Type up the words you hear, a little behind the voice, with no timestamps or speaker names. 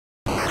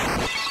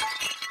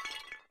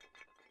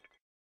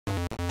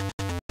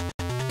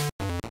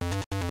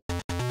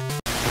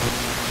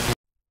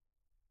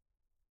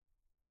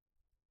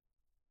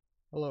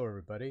Hello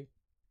everybody.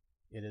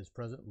 It is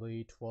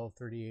presently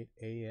 12:38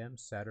 a.m.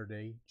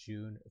 Saturday,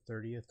 June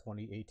 30th,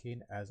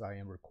 2018 as I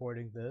am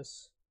recording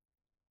this.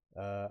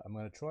 I'm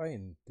going to try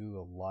and do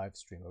a live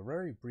stream, a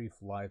very brief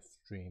live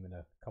stream in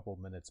a couple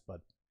minutes,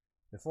 but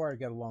before I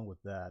get along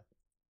with that,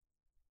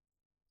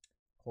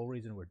 the whole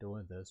reason we're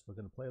doing this, we're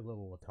going to play a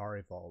little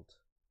Atari Vault,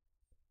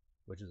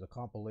 which is a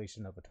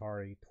compilation of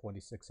Atari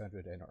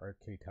 2600 and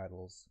arcade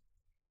titles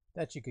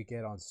that you could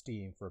get on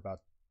Steam for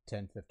about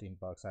 10-15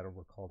 bucks. I don't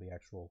recall the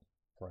actual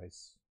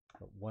price,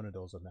 but one of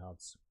those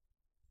amounts.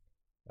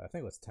 I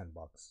think it was 10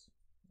 bucks.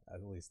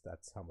 At least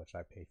that's how much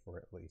I paid for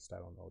it. At least I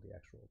don't know the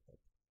actual, but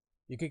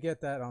you could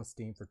get that on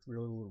Steam for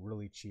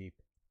really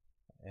cheap,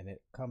 and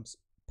it comes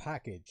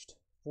packaged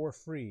for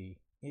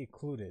free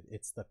included.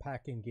 It's the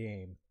packing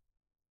game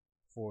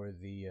for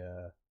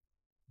the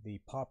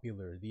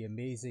popular, the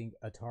amazing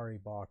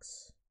Atari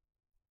Box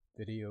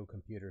video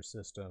computer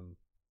system,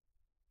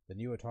 the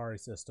new Atari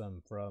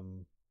system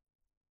from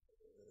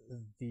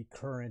the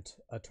current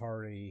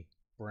Atari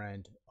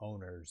brand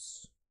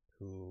owners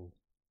who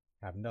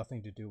have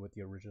nothing to do with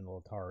the original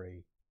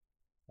Atari.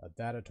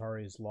 That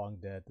Atari is long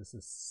dead. This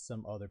is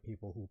some other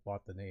people who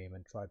bought the name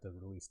and tried to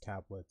release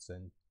tablets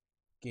and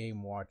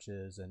game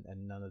watches, and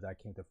none of that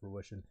came to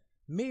fruition.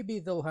 Maybe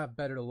they'll have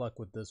better luck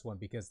with this one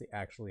because they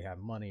actually have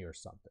money or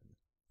something.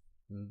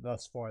 And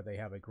thus far, they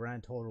have a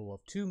grand total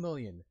of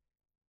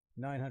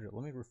 2,900,000.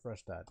 Let me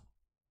refresh that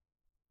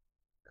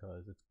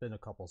because it's been a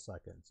couple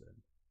seconds.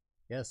 And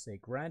yes, a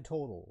grand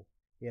total.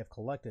 They have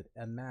collected,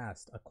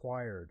 amassed,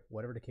 acquired,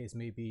 whatever the case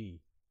may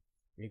be,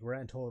 a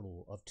grand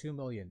total of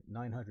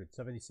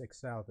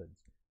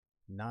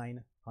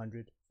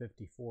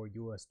 2,976,954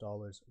 US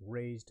dollars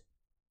raised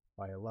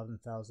by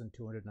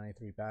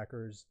 11,293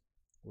 backers.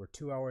 We're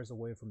 2 hours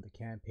away from the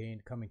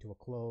campaign coming to a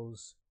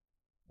close,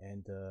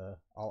 and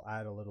I'll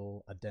add a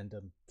little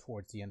addendum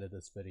towards the end of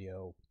this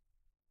video,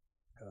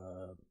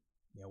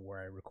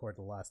 where I record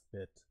the last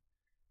bit,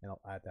 and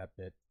I'll add that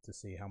bit to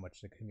see how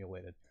much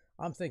accumulated.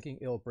 I'm thinking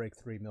it'll break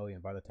 3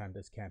 million by the time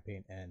this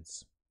campaign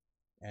ends,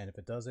 and if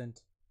it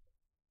doesn't,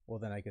 well,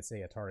 then I could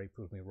say Atari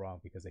proved me wrong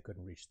because they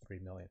couldn't reach 3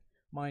 million.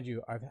 Mind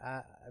you,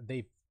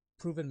 they've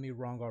proven me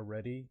wrong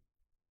already,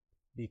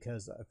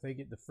 because I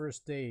figured the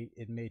first day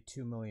it made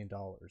 $2 million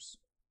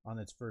on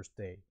its first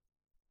day,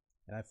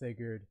 and I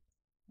figured,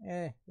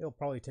 it'll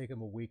probably take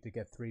them a week to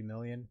get 3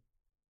 million,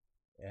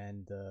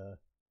 and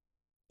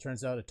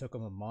turns out it took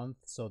them a month,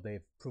 so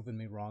they've proven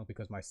me wrong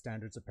because my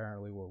standards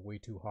apparently were way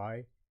too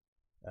high.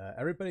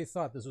 Everybody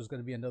thought this was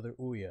going to be another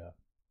Ouya,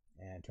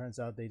 and turns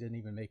out they didn't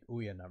even make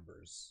Ouya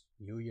numbers.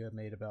 Ouya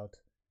made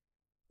about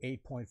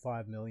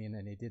 8.5 million,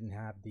 and they didn't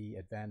have the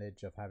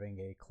advantage of having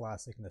a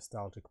classic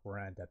nostalgic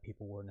brand that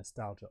people were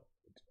nostalgic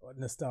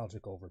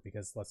over,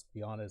 because let's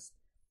be honest,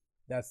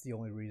 that's the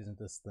only reason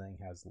this thing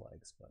has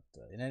legs. But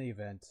in any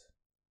event,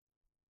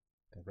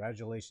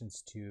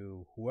 congratulations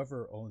to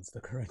whoever owns the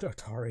current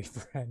Atari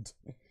brand.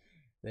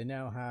 They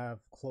now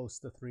have close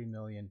to 3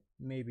 million,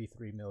 maybe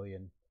 3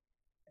 million,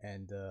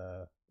 and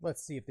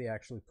let's see if they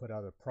actually put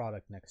out a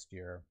product next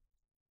year.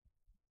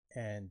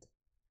 And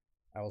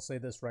I will say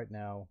this right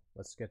now,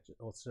 let's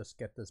just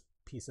get this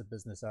piece of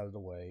business out of the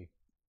way.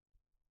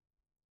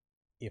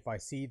 If I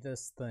see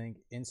this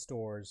thing in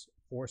stores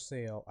for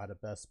sale at a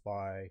Best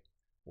Buy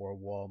or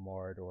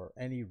Walmart or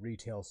any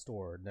retail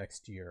store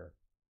next year,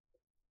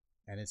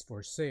 and it's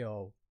for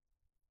sale,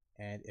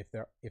 and if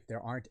there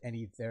aren't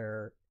any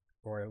there,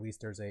 or at least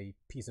there's a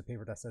piece of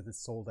paper that says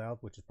it's sold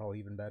out, which is probably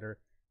even better,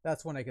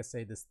 that's when I can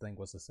say this thing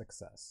was a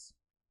success.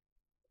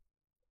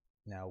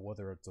 Now,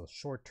 whether it's a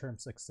short-term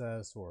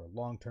success or a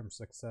long-term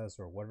success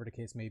or whatever the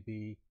case may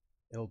be,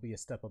 it'll be a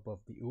step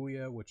above the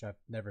Ouya, which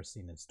I've never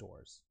seen in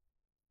stores.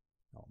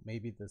 Now,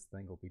 maybe this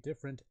thing will be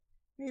different.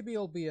 Maybe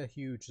it'll be a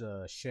huge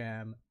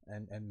sham,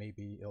 and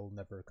maybe it'll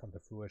never come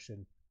to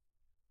fruition.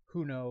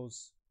 Who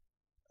knows?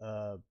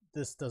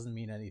 This doesn't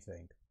mean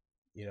anything.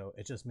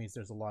 It just means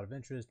there's a lot of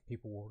interest.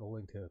 People were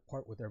willing to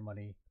part with their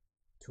money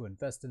to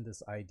invest in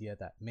this idea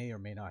that may or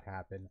may not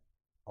happen.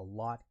 A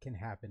lot can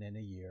happen in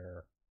a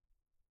year.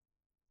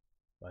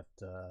 But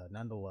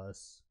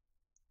nonetheless,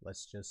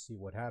 let's just see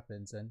what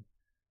happens, and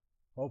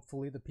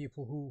hopefully the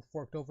people who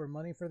forked over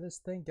money for this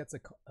thing gets a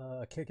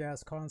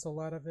kick-ass console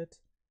out of it.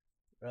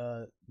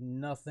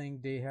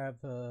 Nothing they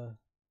have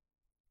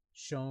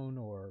shown,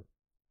 or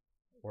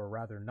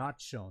rather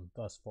not shown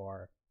thus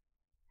far,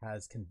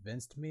 has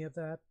convinced me of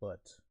that,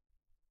 but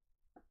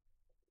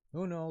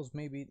who knows,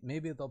 maybe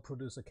they'll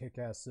produce a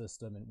kick-ass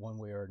system in one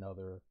way or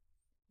another,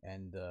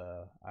 and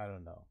I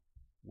don't know.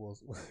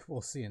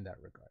 We'll see in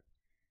that regard.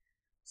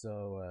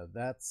 So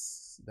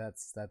that's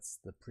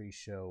the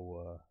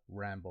pre-show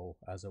ramble,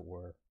 as it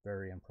were,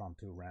 very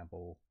impromptu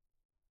ramble,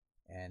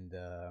 and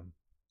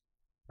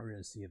we're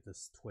gonna see if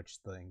this Twitch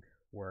thing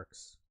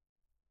works.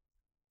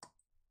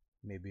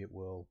 Maybe it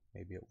will,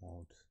 maybe it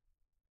won't,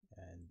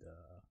 and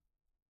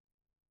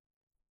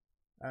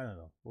I don't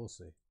know. We'll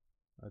see.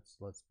 Let's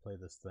play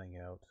this thing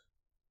out.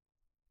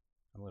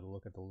 I'm going to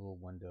look at the little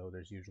window.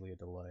 There's usually a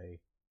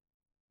delay.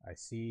 I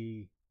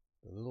see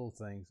the little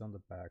things on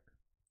the back.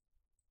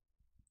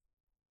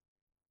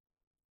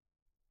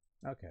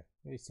 Okay,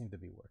 they seem to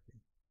be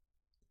working.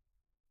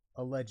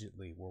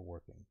 Allegedly, we're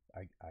working.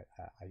 I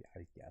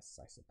guess,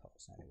 I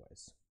suppose.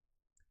 Anyways,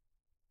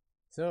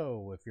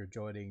 so if you're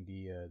joining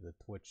the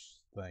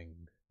Twitch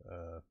thing,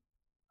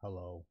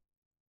 hello.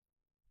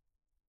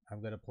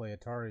 I'm gonna play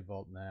Atari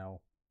Vault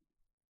now,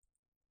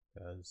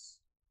 because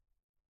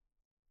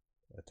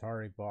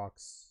Atari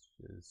Box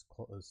is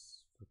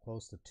close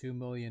to $2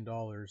 million,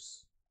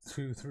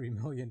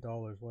 $3 million,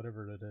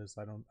 whatever it is.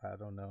 I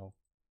don't know.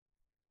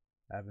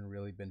 I haven't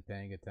really been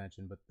paying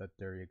attention, but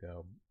there you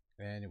go.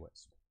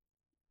 Anyways,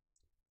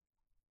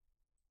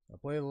 I'll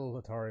play a little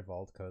Atari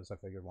Vault because I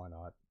figured why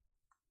not.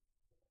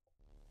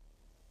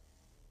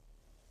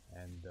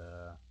 And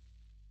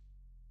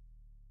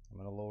I'm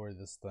gonna lower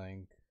this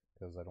thing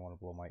because I don't want to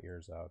blow my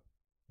ears out.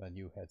 The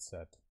new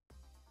headset.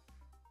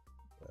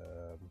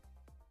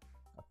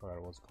 I forgot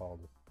what it was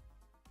called.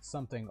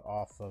 Something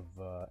off of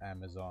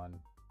Amazon.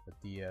 The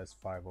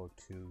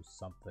DS502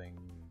 something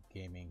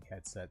gaming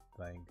headset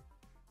thing.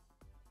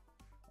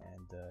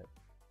 And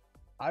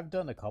I've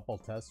done a couple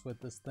tests with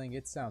this thing.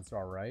 It sounds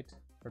alright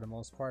for the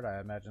most part. I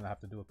imagine I have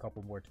to do a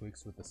couple more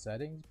tweaks with the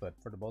settings, but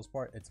for the most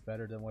part, it's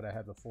better than what I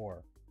had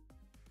before,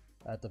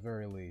 at the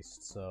very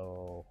least.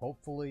 So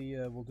hopefully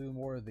we'll do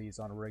more of these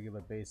on a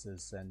regular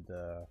basis, and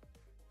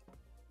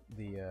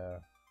the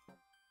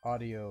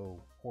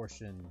audio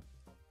portion,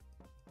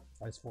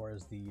 as far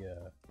as the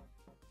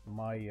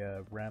my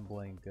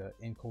rambling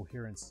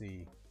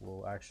incoherency,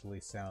 will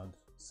actually sound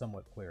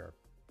somewhat clear.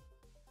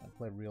 I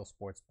play real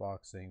sports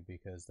boxing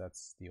because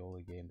that's the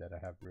only game that I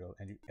have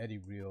any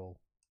real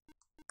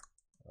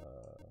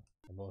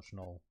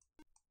emotional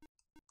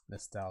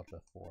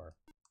nostalgia for.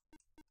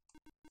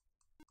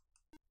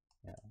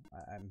 Yeah,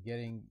 I'm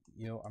getting,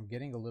 I'm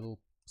getting a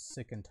little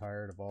sick and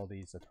tired of all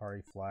these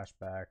Atari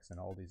flashbacks and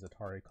all these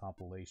Atari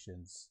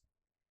compilations.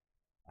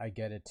 I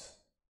get it.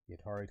 The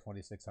Atari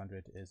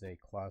 2600 is a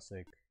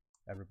classic.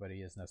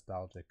 Everybody is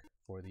nostalgic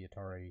for the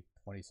Atari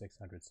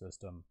 2600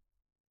 system.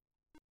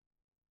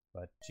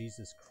 But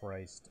Jesus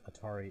Christ,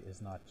 Atari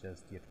is not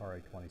just the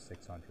Atari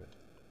 2600.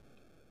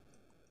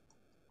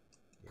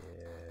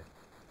 Yeah.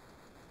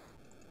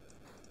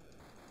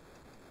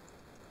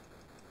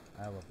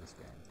 I love this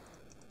game.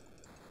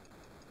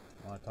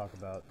 I want to talk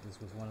about, this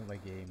was one of the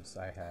games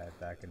I had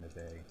back in the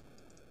day.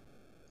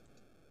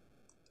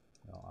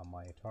 On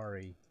my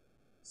Atari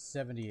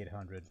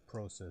 7800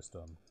 Pro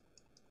system,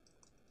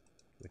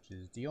 which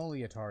is the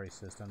only Atari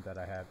system that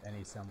I have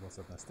any semblance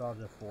of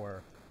nostalgia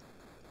for.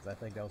 I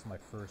think that was my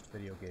first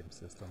video game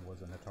system,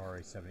 was an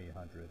Atari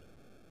 7800.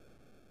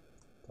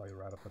 Tell you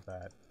right off the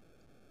bat.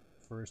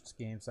 First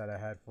games that I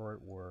had for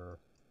it were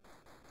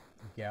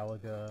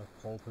Galaga,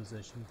 Pole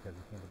Position, because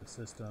it came with the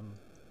system,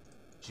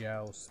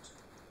 Joust,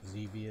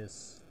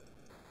 Xevious,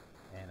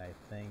 and I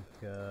think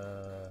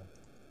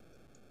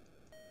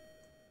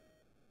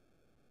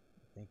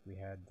we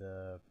had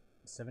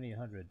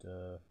 7800.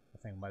 I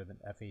think it might have been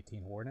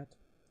F-18 Hornet.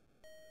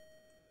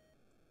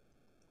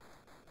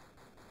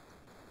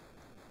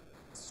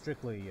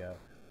 Strictly,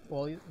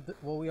 well,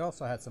 we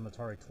also had some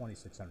Atari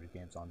 2600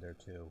 games on there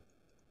too.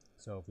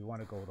 So if we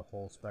want to go the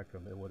whole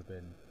spectrum, it would have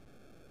been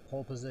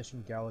Pole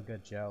Position,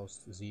 Galaga,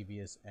 Joust,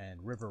 Xevious,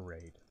 and River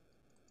Raid,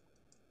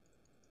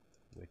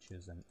 which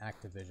is an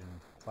Activision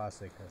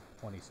classic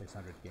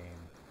 2600 game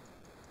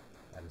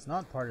that is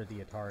not part of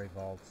the Atari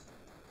Vault.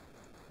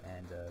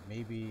 And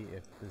maybe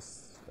if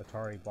this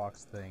Atari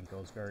box thing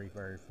goes very,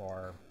 very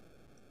far,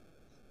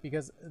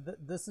 because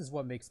this is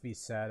what makes me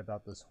sad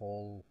about this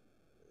whole.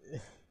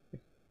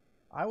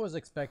 I was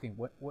expecting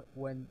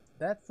when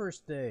that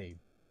first day,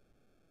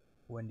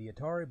 when the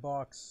Atari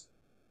box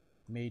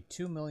made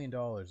 $2 million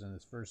in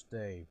its first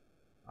day,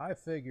 I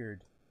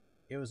figured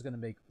it was going to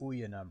make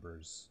Ouya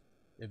numbers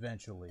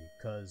eventually,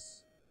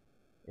 because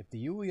if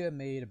the Ouya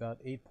made about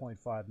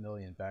 8.5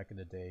 million back in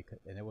the day,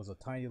 and it was a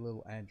tiny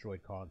little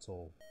Android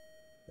console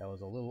that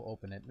was a little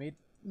open, it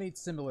made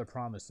similar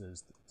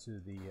promises to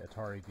the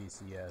Atari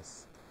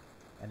VCS,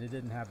 and it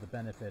didn't have the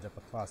benefit of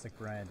a classic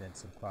brand and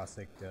some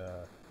classic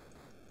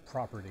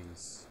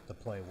properties to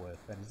play with,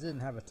 and it didn't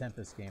have a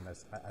Tempest game,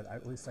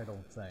 at least I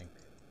don't think.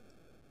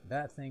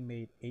 That thing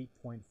made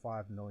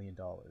 $8.5 million.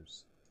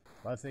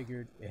 I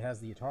figured it has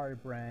the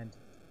Atari brand,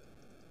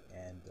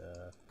 and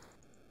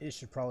it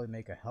should probably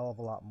make a hell of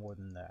a lot more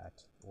than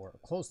that, or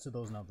close to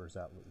those numbers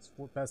at least.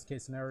 For best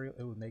case scenario,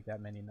 it would make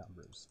that many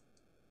numbers.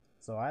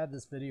 So I had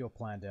this video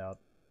planned out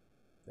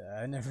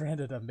that I never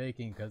ended up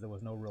making because there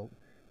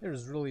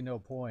was really no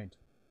point.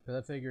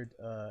 Because I figured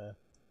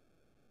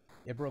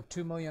it broke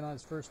 2 million on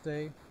its first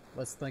day.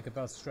 Let's think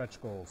about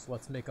stretch goals.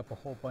 Let's make up a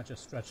whole bunch of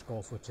stretch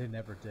goals, which they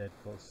never did,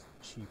 those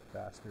cheap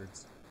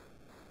bastards.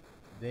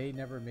 They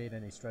never made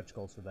any stretch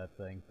goals for that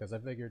thing, because I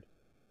figured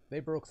they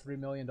broke $3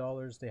 million.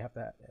 They have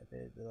to,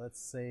 let's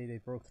say they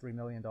broke $3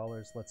 million.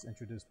 Let's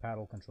introduce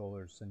paddle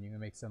controllers, and you can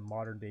make some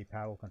modern day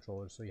paddle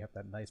controllers so you have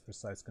that nice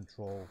precise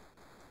control.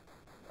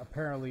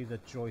 Apparently the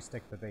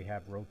joystick that they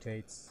have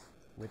rotates,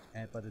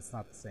 but it's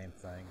not the same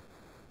thing.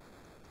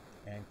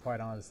 And quite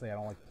honestly, I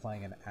don't like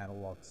playing an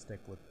analog stick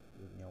with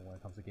you know, when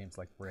it comes to games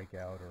like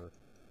Breakout or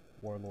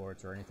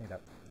Warlords or anything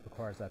that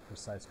requires that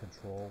precise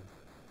control.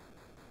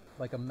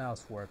 Like a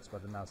mouse works,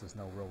 but the mouse is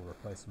no real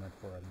replacement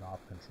for a knob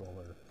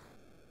controller.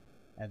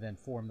 And then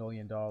 $4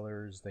 million,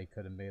 they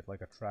could have made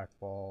like a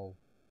trackball.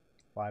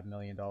 $5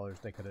 million,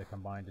 they could have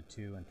combined the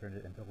two and turned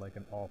it into like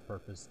an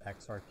all-purpose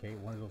X arcade,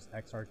 one of those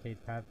X arcade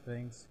pad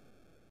things.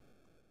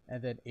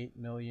 And then $8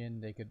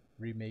 million, they could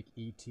remake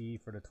E.T.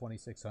 for the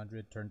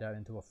 2600, turn that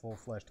into a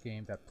full-fledged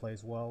game that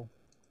plays well.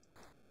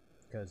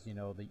 Because, you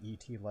know, the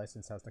E.T.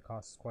 license has to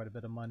cost quite a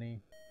bit of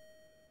money.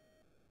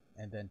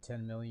 And then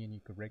 $10 million,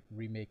 you could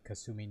remake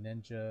Kasumi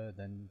Ninja.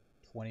 Then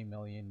 $20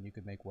 million, you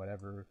could make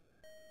whatever.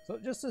 So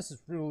just this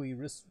is really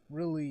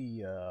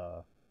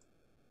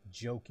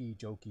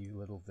jokey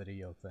little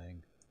video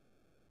thing.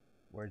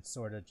 Where it's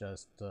sort of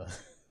just,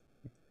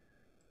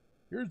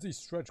 here's these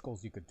stretch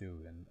goals you could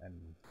do,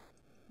 and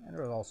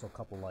there are also a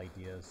couple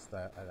ideas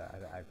that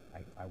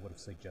I would have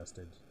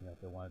suggested, you know, if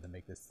they wanted to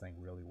make this thing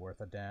really worth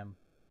a damn.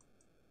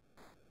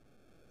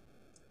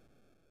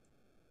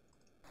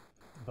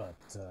 But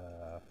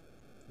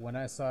when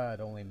I saw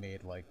it only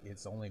made like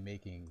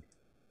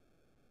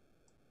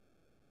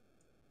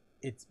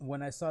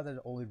when I saw that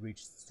it only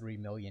reached 3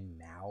 million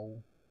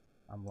now,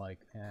 I'm like,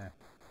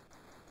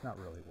 it's not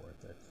really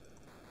worth it.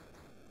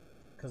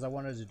 Because I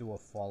wanted to do a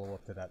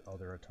follow-up to that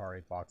other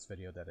Atari box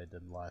video that I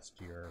did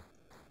last year.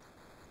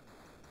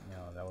 You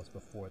know, that was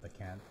before the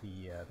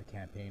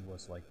campaign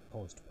was like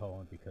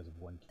postponed because of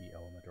one key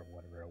element or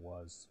whatever it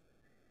was.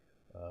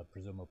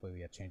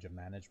 Presumably a change of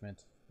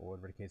management, or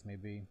whatever the case may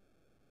be.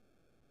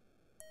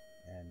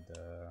 And,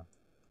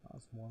 that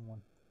was more than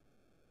one.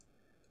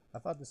 I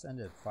thought this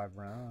ended at 5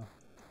 rounds.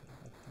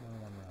 More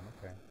than 1 round,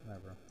 okay,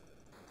 whatever.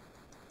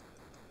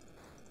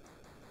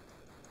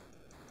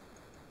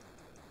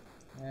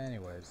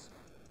 Anyways.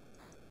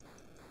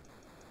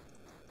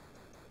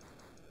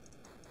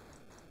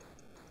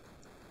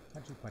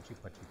 Punchy, punchy,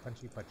 punchy,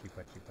 punchy, punchy,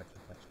 punchy, punchy,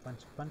 punch,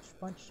 punch, punch,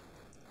 punch.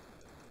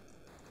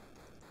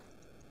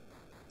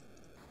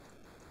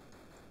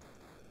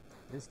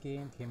 This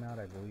game came out,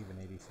 I believe, in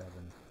 '87.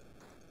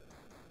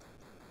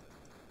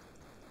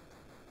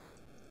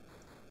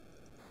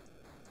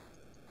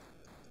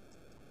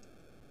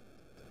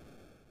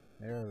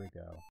 There we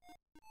go.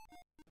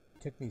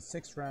 Took me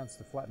 6 rounds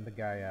to flatten the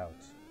guy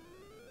out.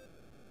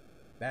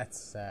 That's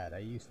sad. I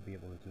used to be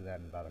able to do that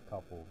in about a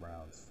couple of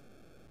rounds.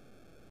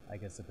 I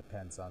guess it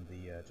depends on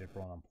the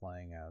Jabron I'm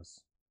playing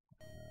as.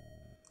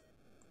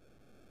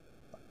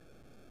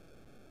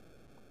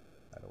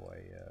 How do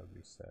I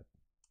reset?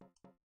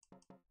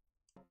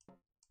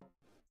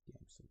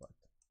 Game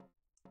select.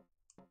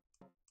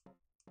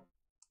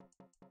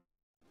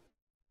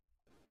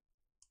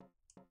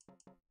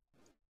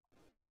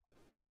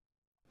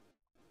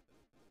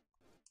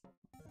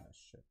 Ah,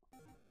 shit.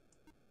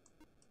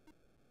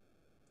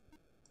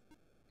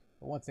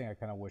 But one thing I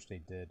kind of wish they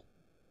did,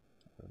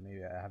 or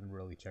maybe I haven't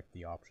really checked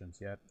the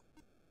options yet.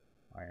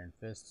 Iron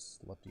Fists,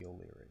 Lefty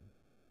O'Leary.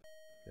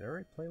 Did I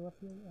already play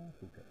Lefty O'Leary?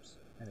 Who cares?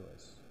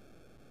 Anyways.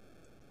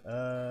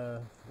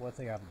 One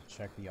thing I have to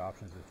check the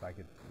options if I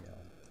could, you know.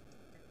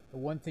 The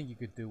one thing you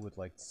could do with,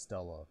 like,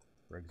 Stella,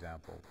 for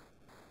example,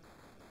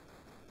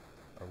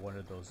 or one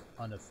of those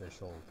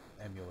unofficial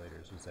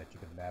emulators, is that you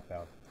can map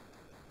out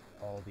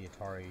all the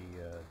Atari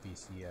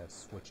VCS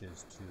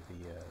switches to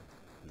the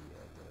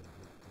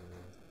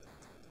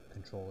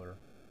controller,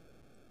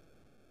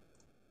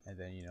 and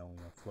then you know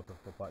flip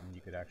up the button,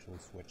 you could actually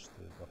switch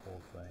the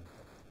whole thing.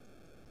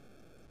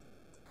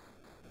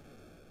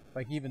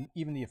 Like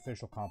even the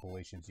official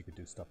compilations, you could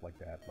do stuff like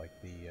that. Like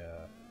the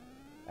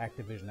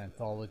Activision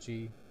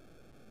Anthology,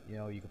 you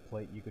know, you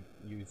could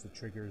use the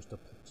triggers to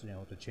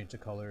to change the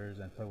colors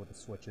and play with the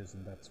switches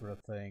and that sort of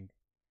thing.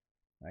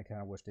 And I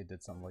kind of wish they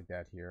did something like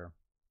that here,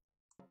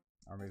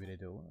 or maybe they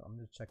do. I'm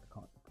gonna check the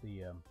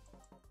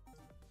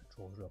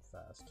controls real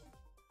fast.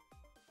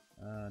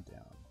 Down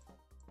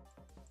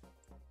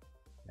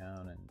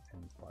and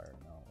fire.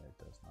 No, it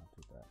does not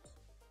do that.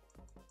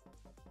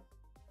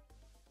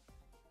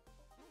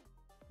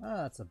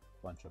 That's a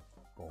bunch of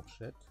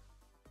bullshit.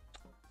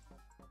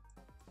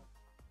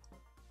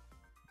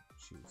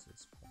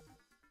 Jesus.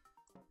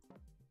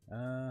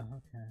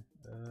 Okay.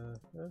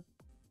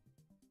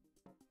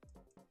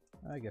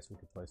 I guess we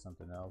could play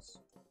something else.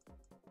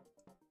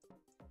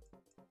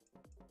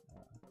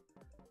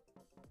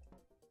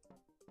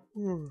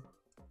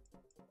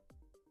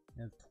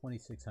 And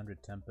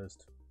 2600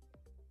 Tempest.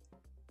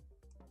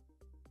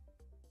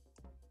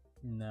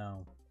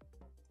 No.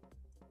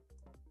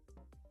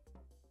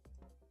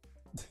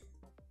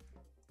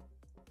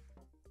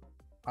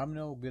 I'm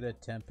no good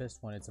at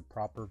Tempest when it's a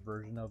proper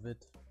version of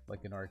it,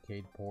 like an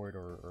arcade port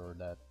or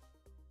that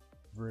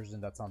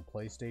version that's on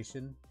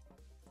PlayStation.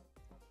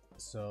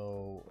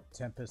 So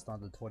Tempest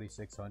on the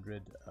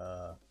 2600,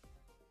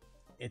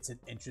 it's an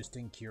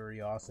interesting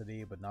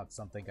curiosity, but not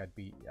something I'd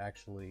be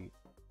actually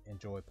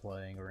enjoy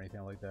playing or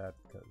anything like that,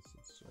 because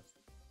it's just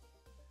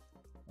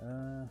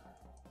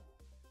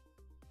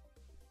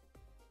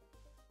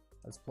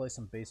let's play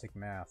some basic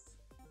math.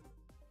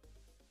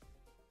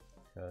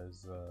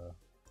 because of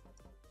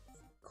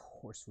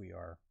course we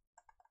are.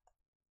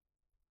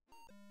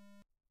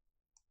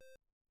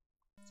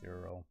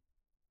 0.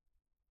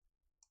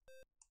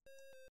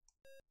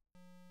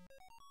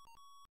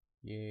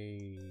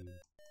 Yay.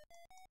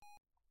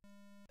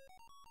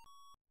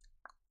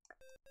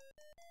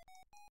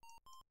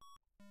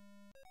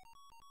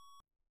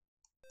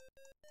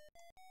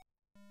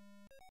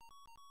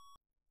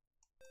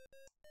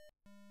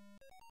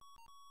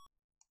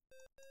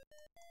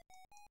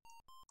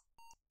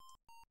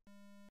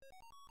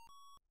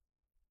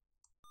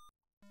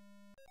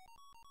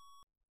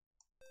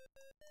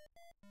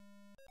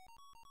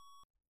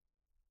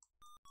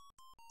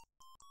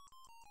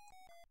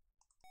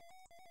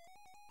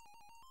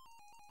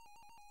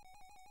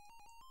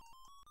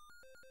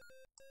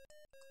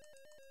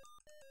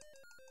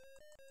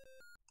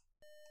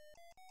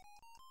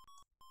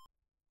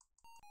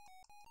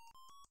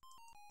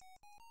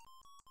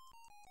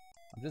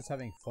 I'm just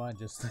having fun,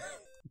 just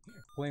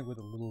playing with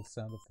the little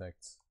sound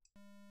effects.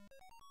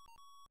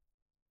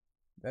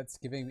 That's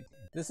giving me.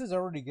 This is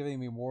already giving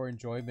me more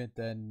enjoyment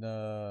than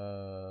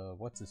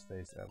what's his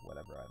face?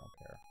 Whatever, I don't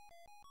care.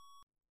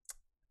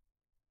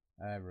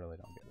 I really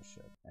don't give a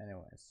shit.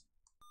 Anyways,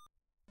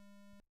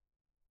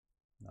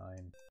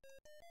 9,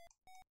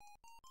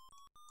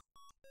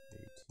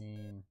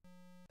 18,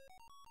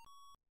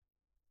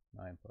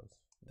 9 plus.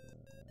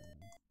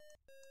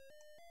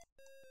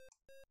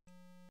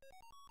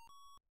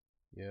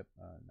 Yep,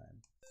 9.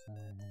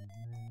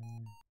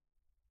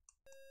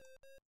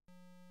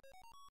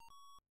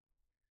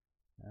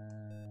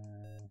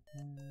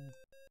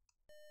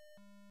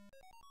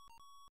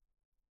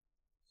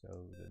 So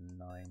the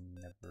 9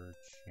 never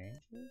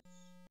changes?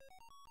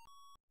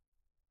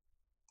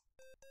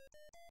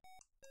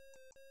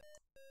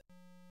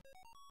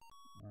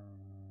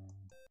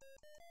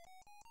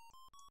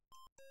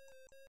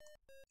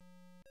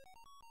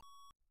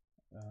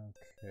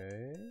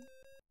 Okay.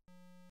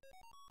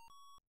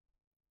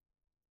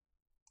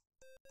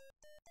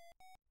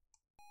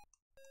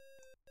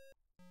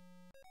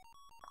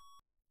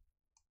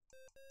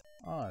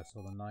 Ah,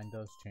 so the 9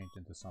 does change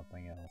into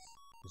something else.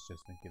 It's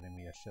just been giving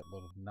me a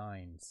shitload of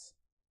 9s.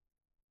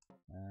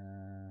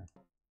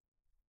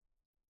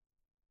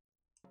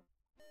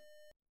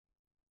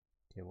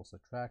 Table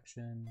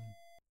subtraction,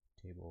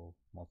 table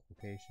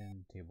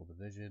multiplication, table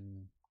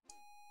division,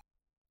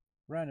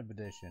 random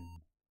addition,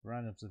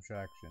 random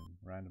subtraction,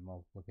 random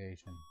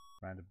multiplication,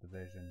 random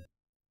division.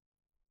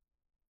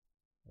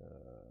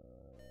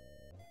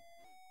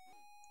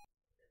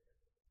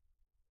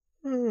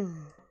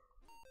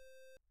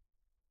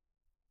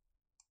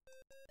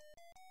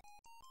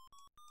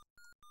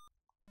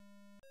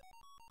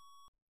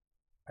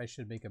 I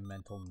should make a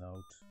mental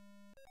note.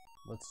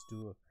 Let's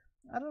do a...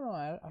 I don't know,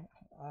 I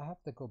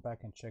have to go back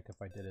and check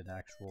if I did an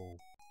actual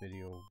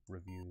video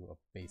review of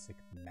basic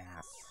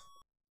math.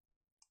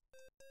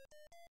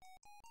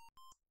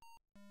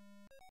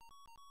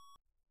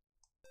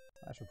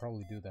 I should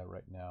probably do that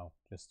right now.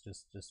 Just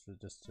for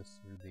the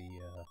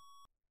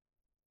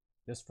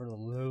just for the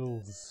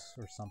lulz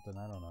or something,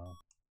 I don't know.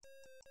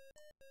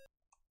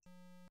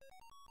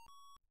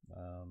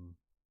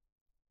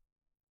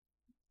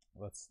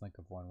 Let's think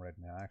of one right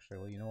now. Actually,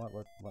 well, you know what?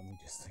 Let me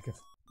just think of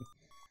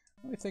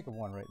let me think of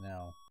one right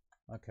now.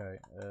 Okay,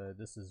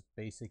 this is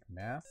basic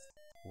math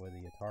for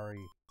the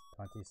Atari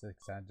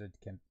 2600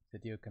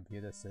 video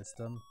computer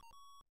system.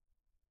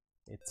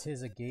 It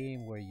is a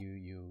game where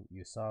you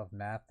solve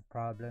math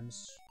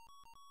problems,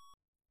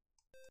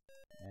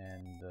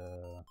 and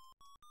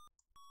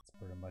that's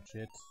pretty much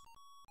it.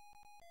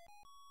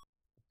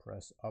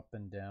 Press up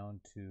and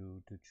down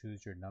to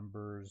choose your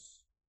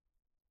numbers.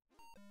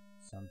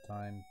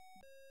 Sometimes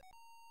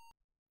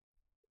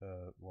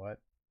what?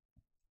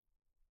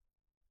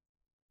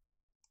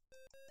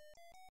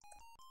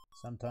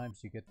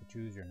 Sometimes you get to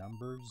choose your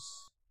numbers.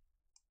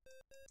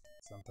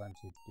 Sometimes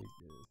you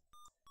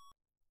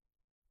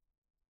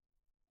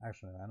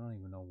actually, I don't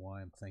even know why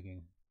I'm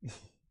thinking.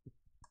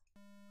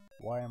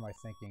 Why am I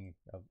thinking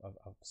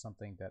of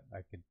something that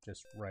I could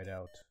just write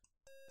out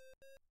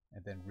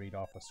and then read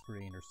off a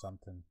screen or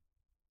something?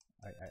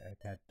 I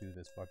can't do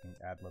this fucking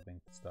ad-libbing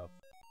stuff.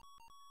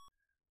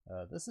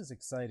 This is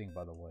exciting,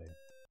 by the way.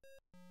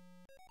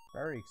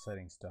 Very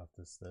exciting stuff.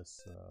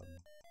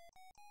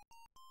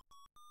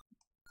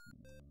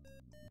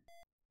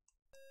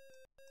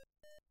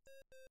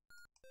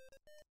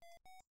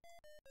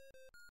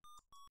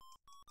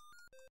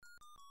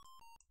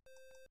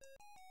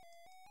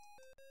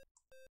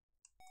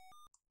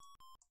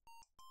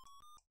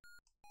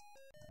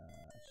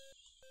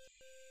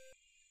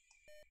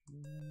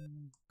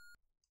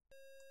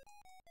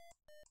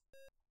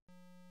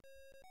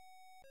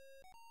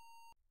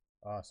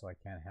 Oh, so I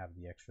can't have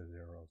the extra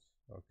zeros.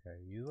 Okay,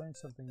 you learn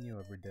something new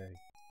every day.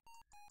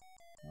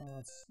 Oh,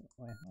 let's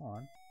wait. Hold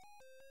on.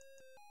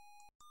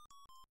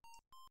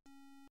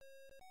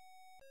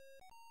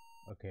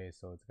 Okay,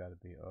 so it's got to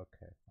be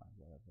okay. Fine,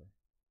 whatever.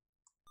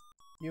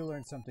 You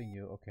learn something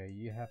new. Okay,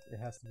 it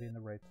has to be in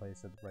the right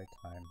place at the right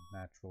time.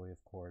 Naturally,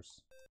 of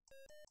course.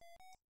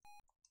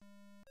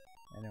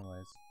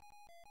 Anyways,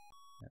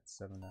 that's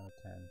 7 out of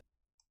 10.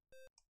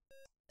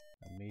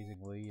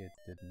 Amazingly, it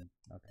didn't.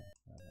 Okay,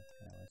 anyways,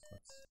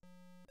 let's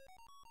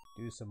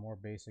do some more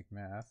basic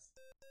math.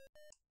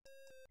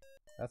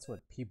 That's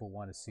what people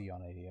want to see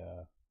on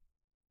a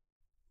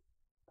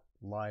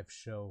live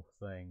show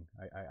thing,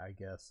 I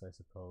guess, I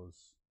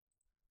suppose.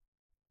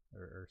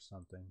 Or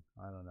something.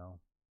 I don't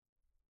know.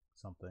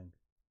 Something.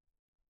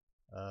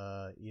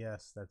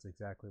 Yes, that's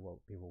exactly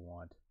what people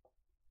want.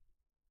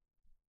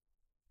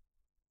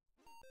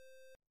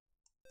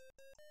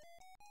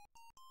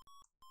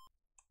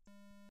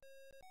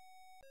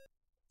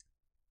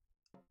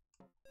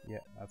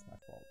 Yeah, that's my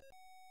fault.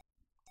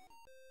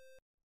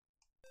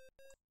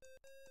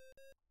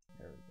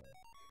 There we go.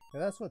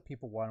 Yeah, that's what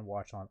people want to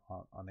watch on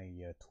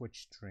a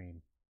Twitch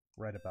stream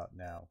right about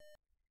now.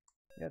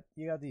 Yeah,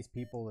 you got these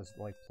people that's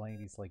like playing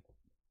these like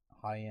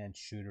high-end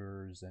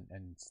shooters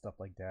and stuff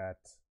like that.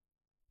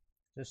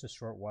 Just a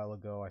short while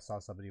ago, I saw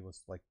somebody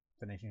was like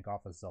finishing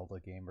off a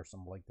Zelda game or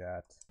something like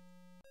that.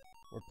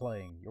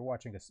 You're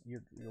watching a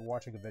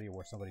video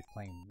where somebody's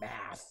playing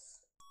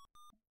math,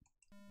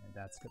 and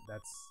that's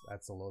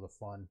a load of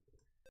fun.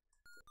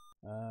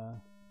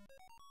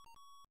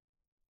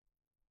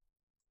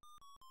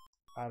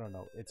 I don't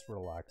know. It's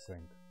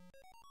relaxing.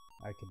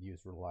 I could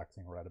use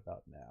relaxing right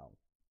about now.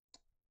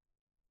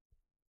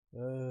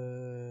 Yeah.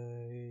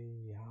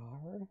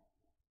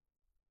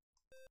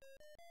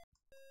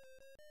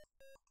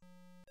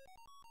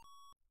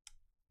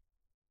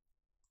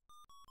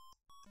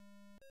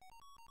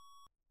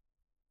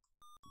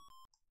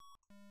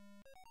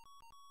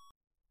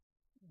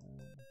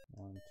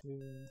 1,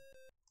 2,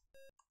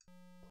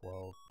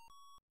 12,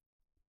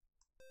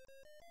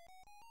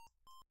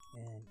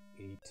 and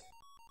 8.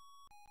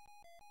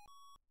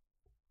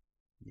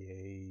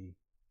 Yay.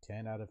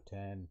 10 out of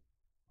 10.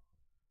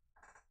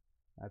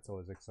 That's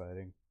always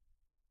exciting.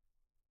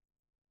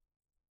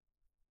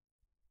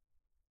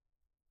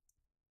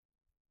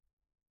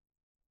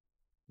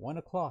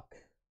 $1:00.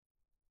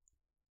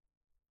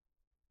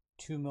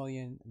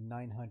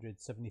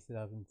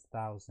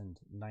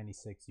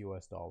 $2,977,096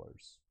 US.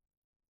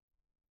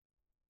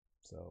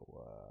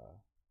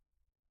 So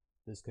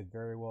this could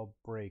very well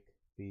break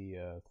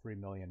the 3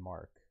 million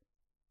mark.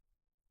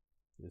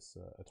 This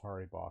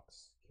Atari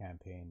box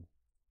campaign.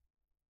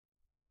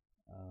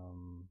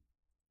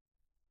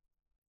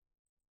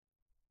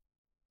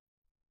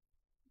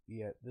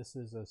 Yeah, this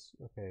is a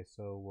okay.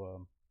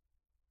 So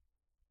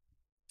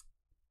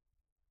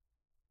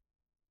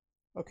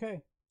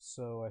okay.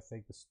 So I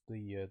think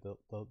the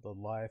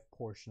live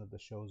portion of the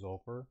show's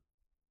over.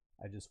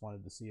 I just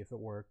wanted to see if it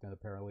worked, and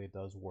apparently it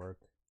does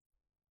work.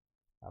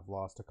 I've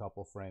lost a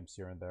couple frames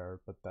here and there,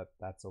 but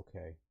that's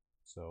okay.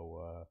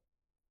 So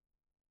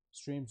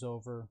stream's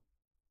over.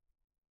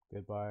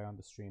 Goodbye on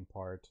the stream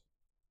part.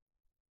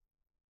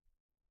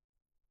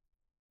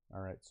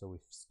 Alright, so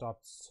we've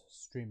stopped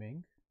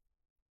streaming.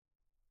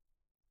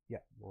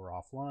 Yeah, we're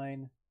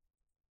offline.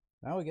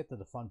 Now we get to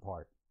the fun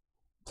part.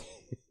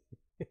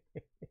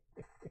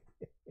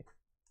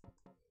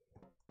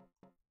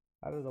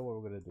 I don't know what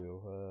we're gonna do.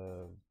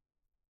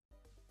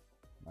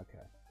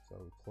 Okay,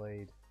 so we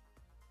played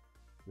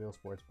Real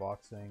Sports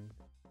Boxing,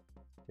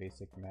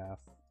 Basic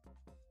Math.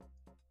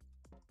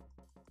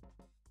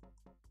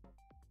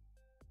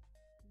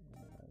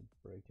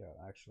 Breakout.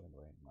 Actually,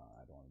 wait, no,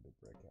 I don't want to do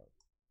breakout.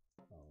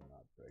 Oh,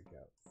 not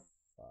breakout.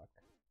 Fuck.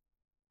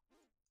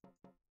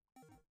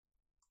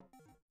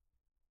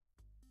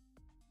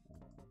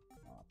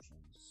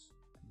 Options,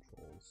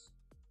 controls.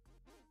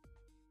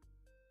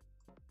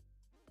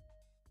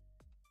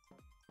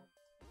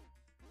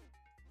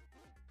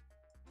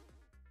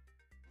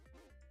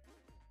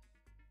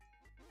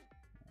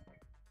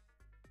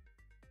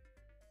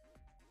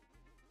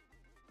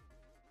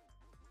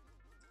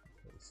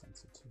 Okay,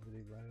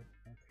 sensitivity, right?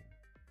 Okay.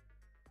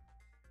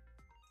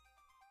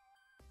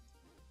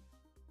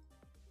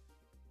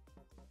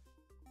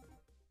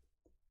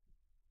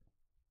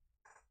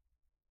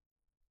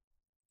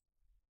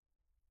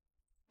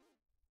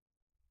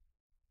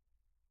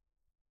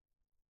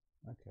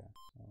 Okay,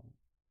 so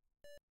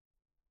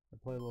I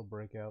play a little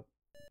breakout.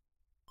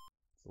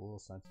 It's a little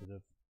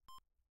sensitive.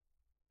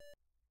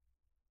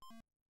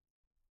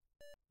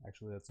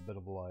 Actually, that's a bit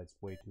of a lie. It's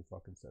way too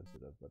fucking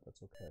sensitive, but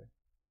that's okay.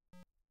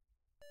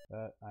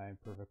 That I'm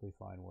perfectly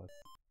fine with.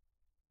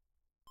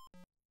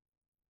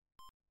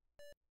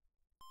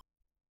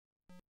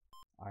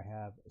 I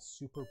have a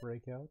super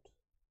breakout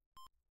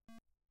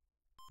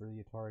for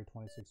the Atari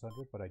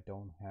 2600, but I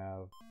don't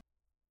have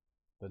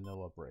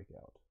vanilla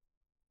breakout.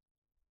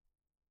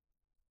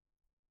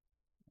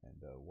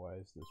 And why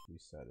is this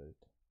resetted?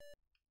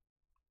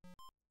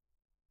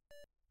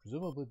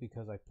 Presumably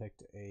because I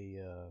picked a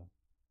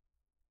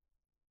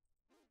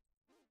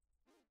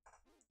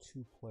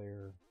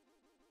 2-player.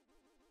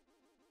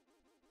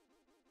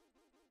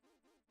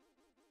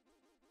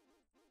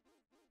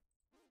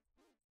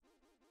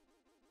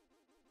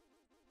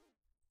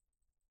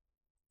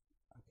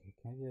 Okay,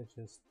 can you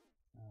just...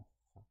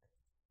 fuck.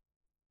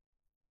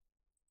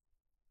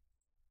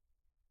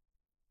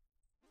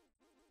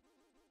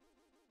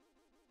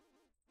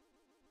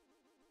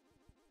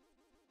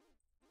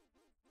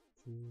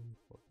 2,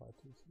 4, 5,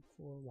 2, 3,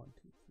 4, 1,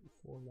 2, 3,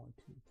 4, 1,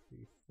 2,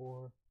 3,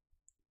 4,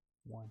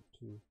 1,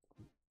 2,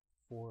 3,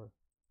 4,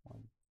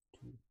 1,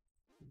 2,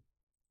 3,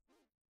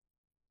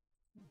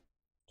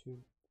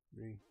 2,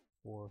 3,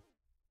 4.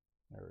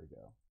 There we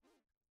go.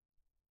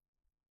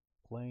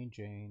 Plain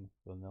Jane,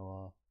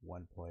 vanilla,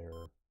 one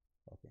player,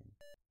 fucking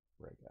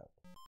breakout.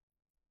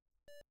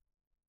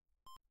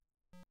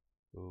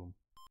 Boom.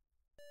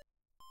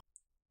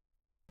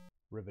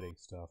 Riveting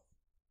stuff.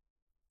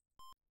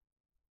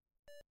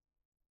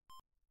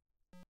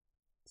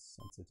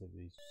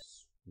 Sensitivity's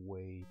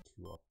way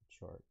too off the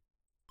chart.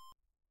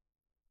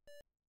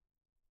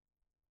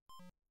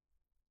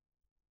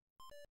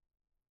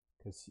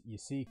 Because you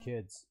see,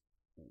 kids,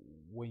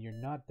 when you're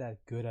not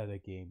that good at a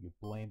game, you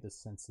blame the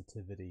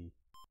sensitivity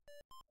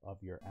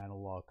of your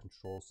analog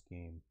control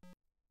scheme.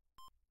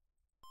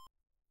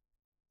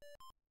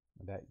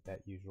 And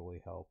that usually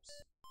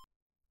helps.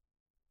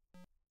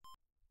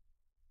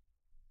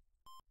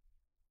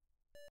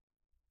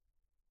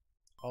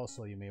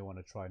 Also, you may want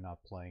to try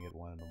not playing at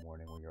 1 in the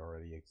morning when you're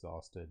already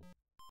exhausted.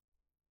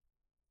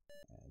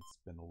 And it's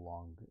been a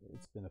long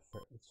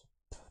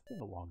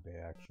day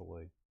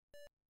actually.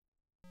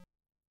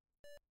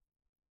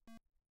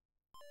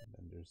 And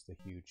then there's the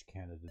huge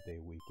Canada Day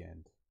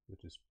weekend,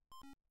 which is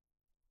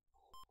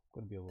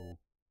going to be a little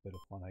bit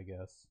of fun, I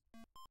guess.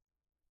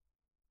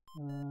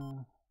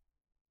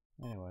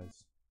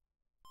 Anyways,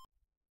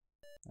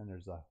 and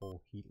there's a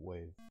whole heat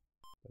wave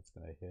that's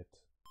going to hit.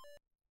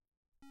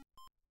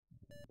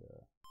 And,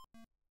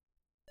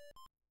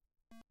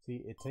 see,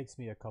 it takes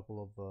me a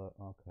couple of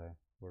okay,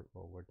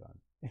 we're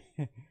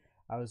done.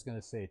 I was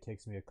gonna say it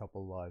takes me a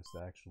couple lives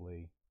to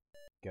actually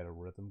get a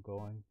rhythm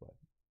going, but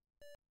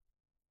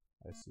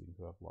I seem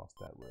to have lost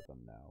that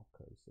rhythm now,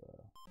 because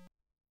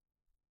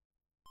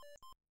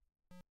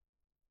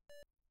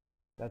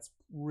that's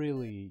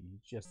really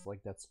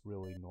that's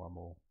really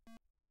normal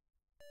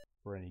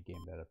for any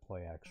game that I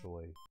play.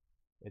 Actually,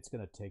 it's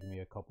gonna take me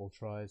a couple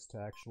tries to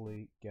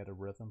actually get a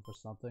rhythm for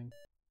something,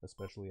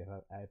 especially if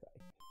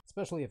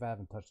I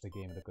haven't touched a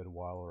game in a good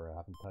while, or I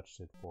haven't touched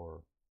it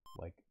for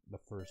like the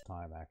first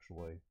time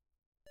actually.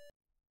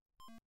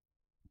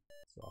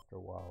 So after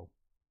a while,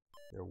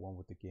 you're one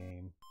with the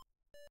game,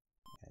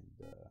 and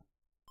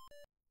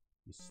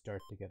you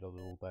start to get a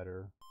little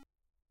better.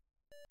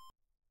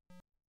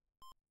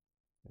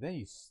 And then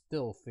you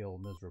still fail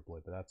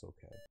miserably, but that's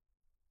okay.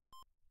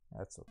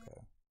 That's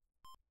okay.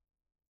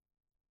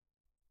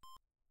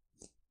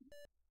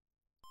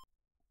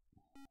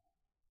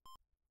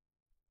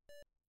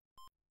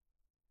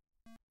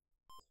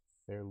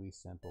 Fairly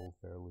simple,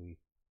 fairly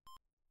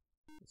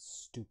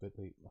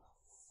stupidly. Oh,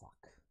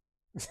 fuck.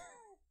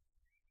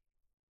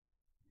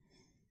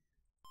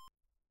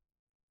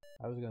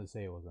 I was gonna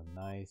say it was a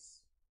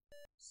nice,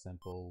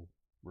 simple,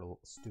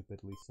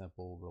 stupidly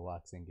simple,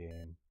 relaxing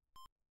game.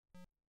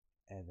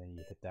 And then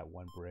you hit that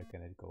one brick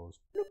and it goes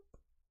bloop.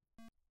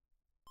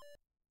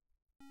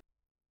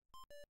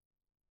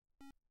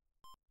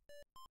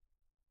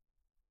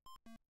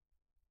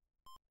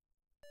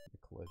 The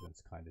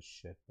collision's kind of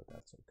shit, but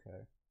that's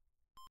okay.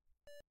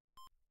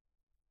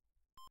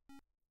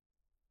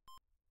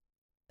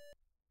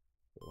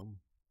 Boom.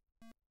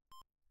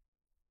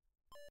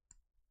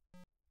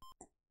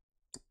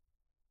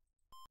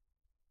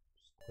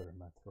 Just clear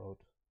my throat.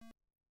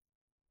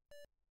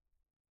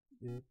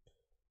 Bloop,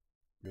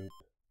 bloop,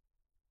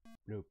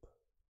 bloop,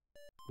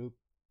 bloop,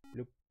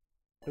 bloop,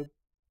 bloop,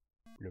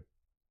 bloop,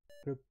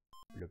 bloop,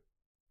 bloop,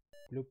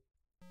 bloop.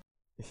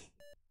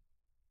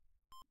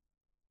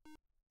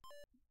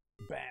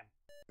 Bam,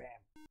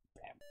 bam,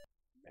 bam,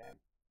 bam,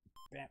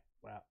 bam.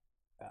 Wow,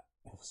 it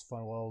was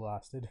fun while it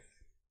lasted.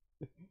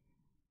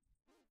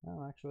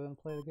 Well, actually, let me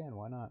play it again.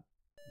 Why not?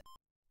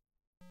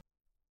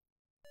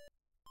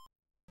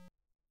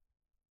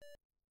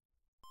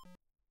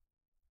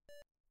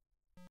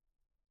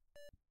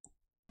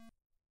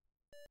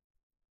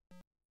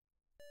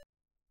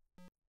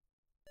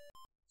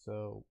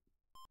 So,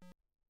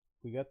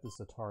 we got this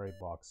Atari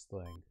box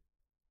thing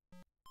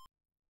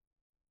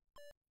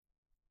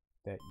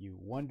that you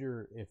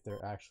wonder if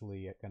they're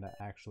actually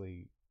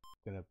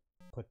gonna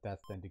put that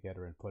thing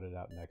together and put it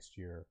out next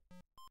year.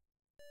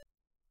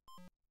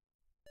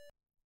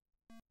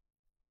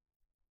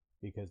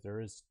 Because there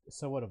is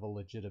somewhat of a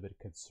legitimate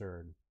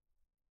concern.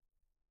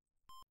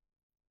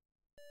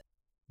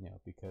 You know,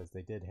 because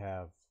they did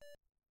have...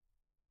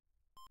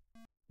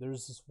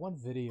 There's this one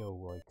video,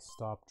 like,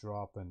 Stop,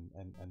 Drop,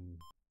 and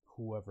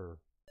whoever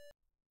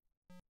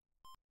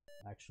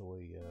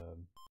actually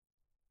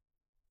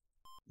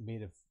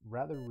made a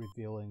rather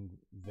revealing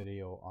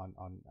video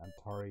on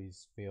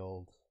Atari's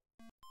failed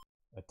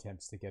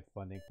attempts to get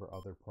funding for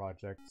other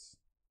projects.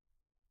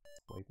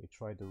 Like, they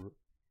tried to...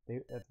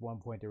 at one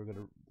point they were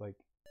gonna, like,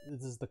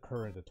 this is the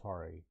current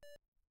Atari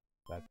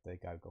that they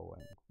got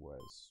going,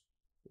 was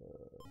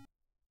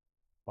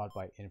bought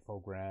by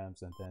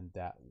Infogrames, and then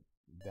that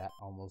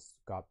almost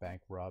got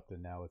bankrupt,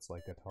 and now it's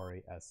like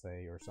Atari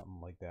SA or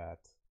something like that.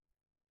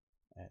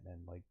 And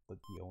then like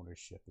the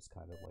ownership is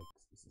kind of like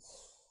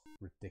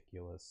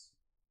ridiculous.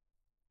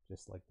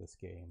 Just like this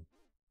game.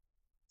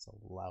 It's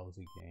a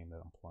lousy game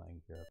that I'm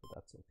playing here, but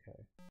that's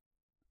okay.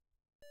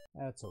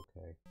 That's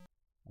okay.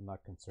 I'm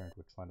not concerned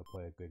with trying to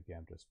play a good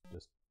game, just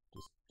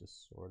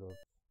sort of.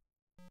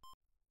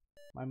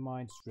 My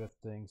mind's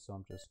drifting, so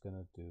I'm just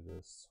gonna do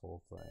this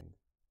whole thing.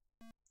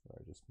 Where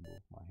I just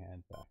move my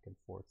hand back and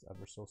forth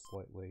ever so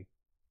slightly.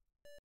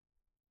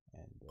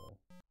 And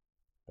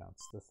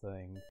bounce the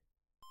thing.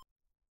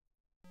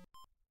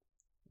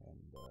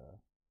 And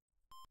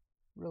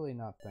really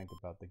not think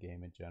about the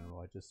game in general.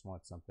 I just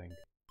want something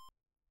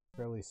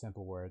fairly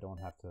simple where I don't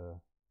have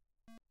to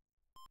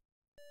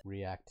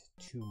react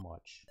too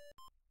much.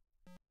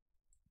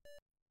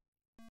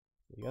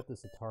 So you got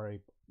this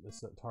Atari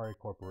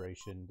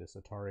Corporation, this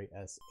Atari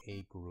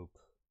SA group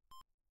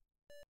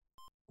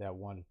that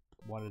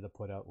wanted to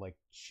put out like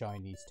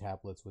Chinese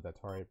tablets with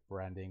Atari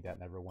branding that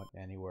never went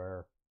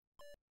anywhere.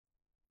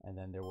 And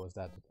then there was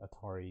that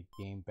Atari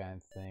game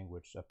band thing,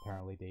 which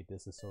apparently they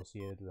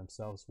disassociated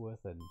themselves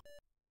with and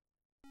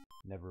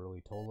never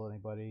really told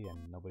anybody,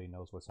 and nobody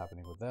knows what's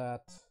happening with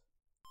that.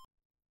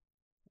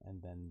 And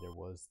then there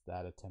was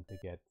that attempt to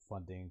get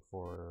funding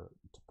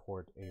to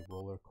port a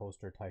Roller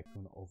Coaster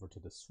Tycoon over to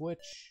the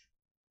Switch.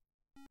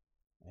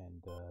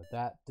 And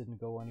that didn't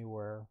go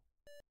anywhere.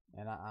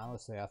 And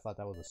honestly, I thought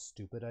that was a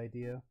stupid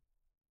idea.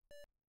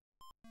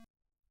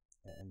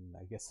 And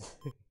I guess...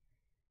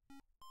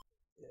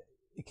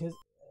 because...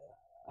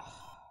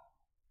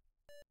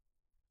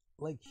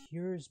 like,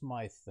 here's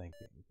my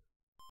thinking.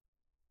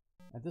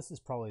 And this is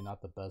probably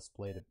not the best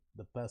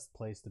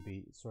place to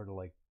be sort of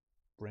like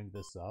bring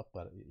this up,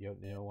 but you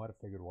know what? I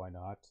figured why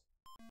not.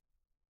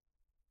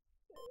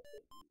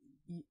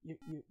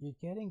 You're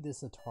getting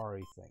this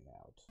Atari thing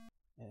out,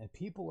 and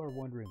people are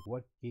wondering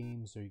what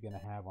games are you gonna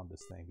have on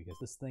this thing, because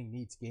this thing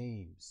needs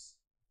games.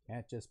 You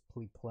can't just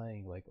keep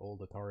playing like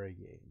old Atari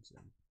games.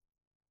 And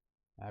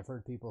I've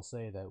heard people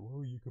say that,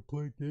 well, you can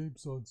play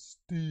games on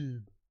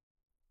Steam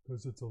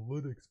because it's a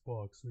Linux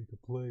box, so you can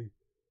play.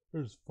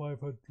 There's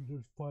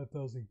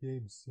 5,000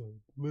 games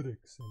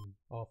Linux and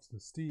off the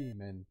Steam,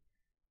 and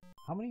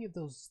how many of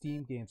those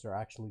Steam games are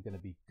actually going to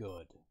be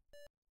good?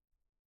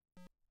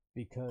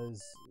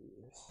 Because,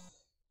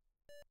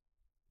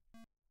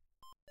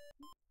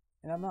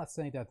 and I'm not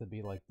saying that to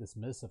be like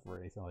dismissive or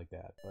anything like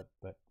that,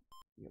 but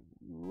you know,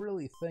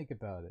 really think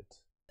about it.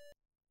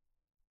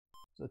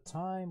 There's a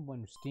time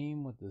when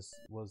Steam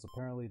was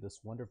apparently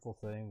this wonderful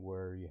thing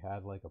where you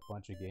had like a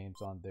bunch of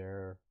games on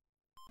there,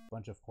 a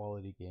bunch of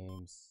quality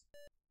games,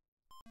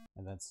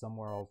 and then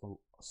somewhere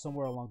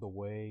along the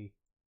way,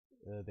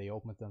 they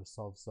opened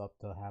themselves up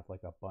to have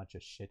like a bunch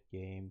of shit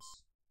games.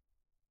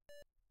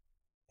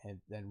 And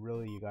then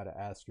really you gotta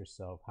ask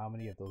yourself, how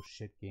many of those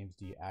shit games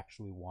do you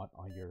actually want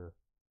on your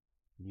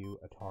new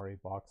Atari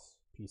box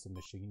piece of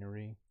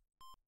machinery?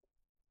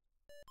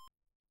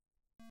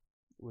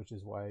 Which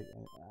is why,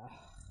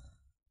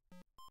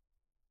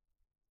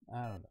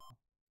 I don't know.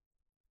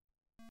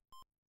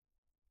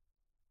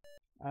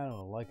 I don't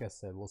know, like I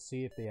said, we'll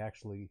see if they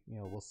actually,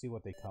 we'll see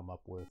what they come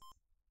up with,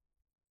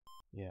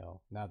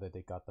 now that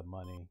they got the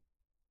money.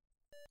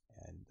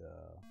 And,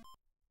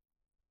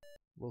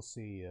 we'll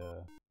see,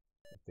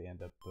 if they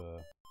end up,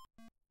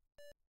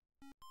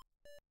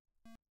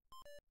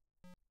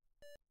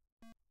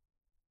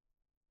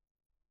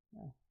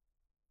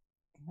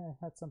 I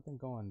had something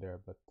going there,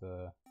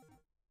 but,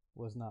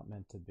 was not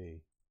meant to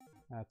be.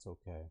 That's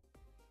okay.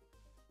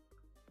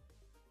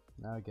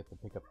 Now I get to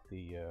pick up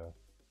the,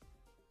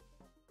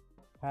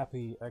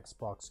 happy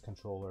Xbox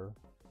controller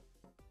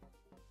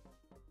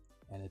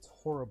and its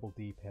horrible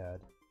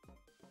D-pad.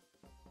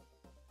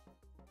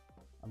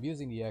 I'm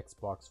using the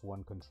Xbox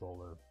One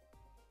controller,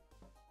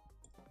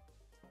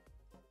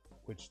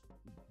 which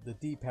the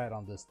D-pad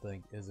on this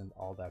thing isn't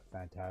all that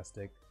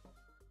fantastic,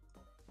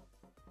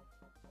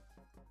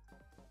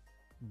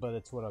 but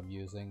it's what I'm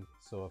using,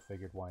 so I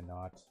figured why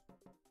not,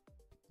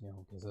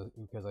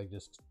 because I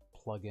just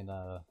plug in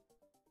a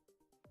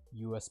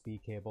USB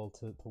cable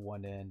to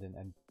one end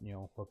and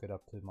hook it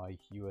up to my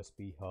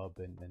USB hub,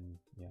 and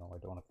I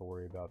don't have to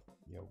worry about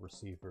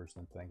receivers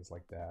and things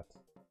like that.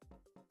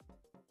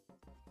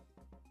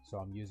 So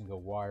I'm using a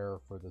wire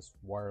for this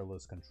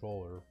wireless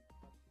controller.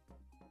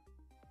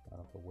 I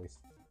don't have to waste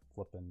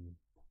flipping.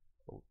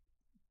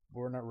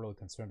 We're not really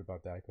concerned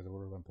about that because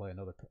we're going to play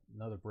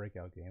another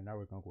Breakout game. Now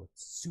we're going to go with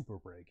Super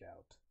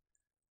Breakout,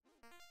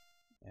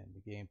 and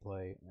the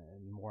gameplay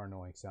and more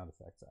annoying sound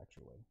effects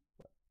actually.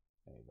 But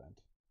in any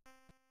event.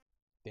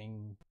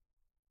 Ding.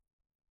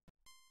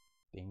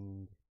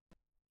 Ding.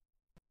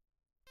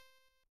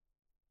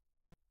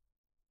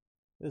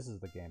 This is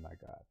the game I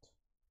got.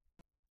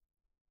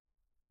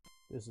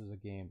 This is a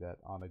game that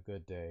on a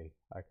good day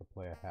I could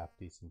play a half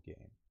decent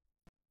game.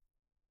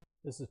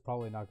 This is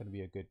probably not going to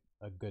be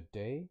a good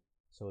day,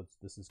 so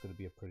this is going to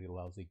be a pretty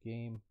lousy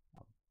game.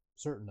 I'm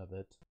certain of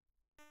it.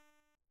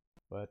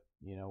 But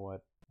you know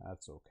what?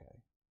 That's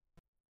okay.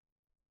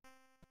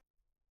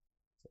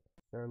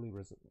 It's fairly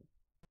resilient.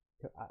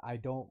 I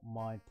don't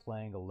mind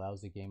playing a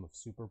lousy game of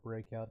Super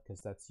Breakout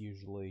because that's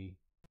usually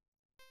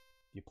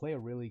you play a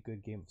really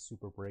good game of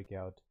Super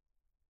Breakout,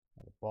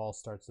 and the ball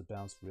starts to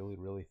bounce really,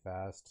 really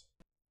fast,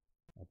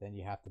 and then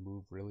you have to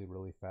move really,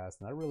 really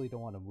fast, and I really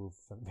don't want to move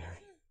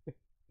very.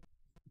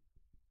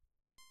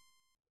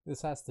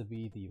 This has to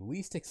be the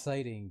least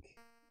exciting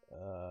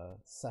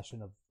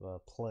session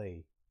of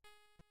play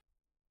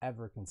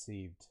ever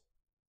conceived,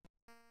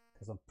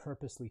 because I'm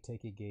purposely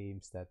taking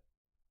games that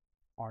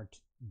aren't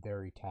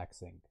very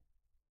taxing.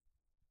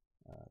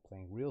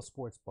 Playing real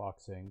sports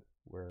boxing,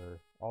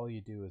 where all you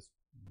do is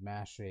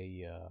mash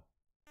a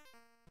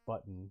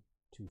button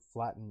to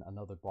flatten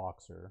another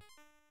boxer.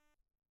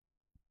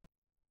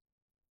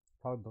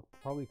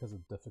 Probably because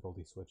of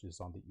difficulty switches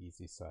on the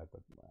easy side,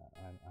 but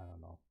I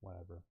don't know,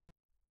 whatever.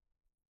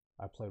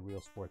 I play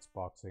real sports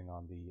boxing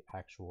on the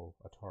actual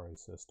Atari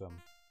system,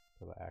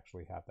 because I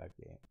actually have that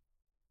game.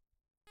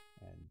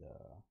 And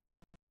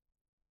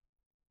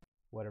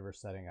whatever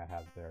setting I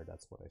have there,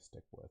 that's what I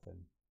stick with. And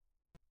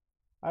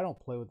I don't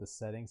play with the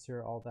settings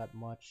here all that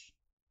much,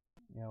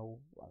 you know,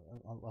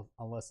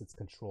 unless it's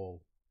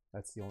control.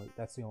 That's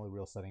the only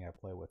real setting I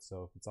play with.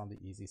 So if it's on the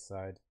easy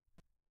side,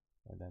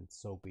 and then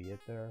so be it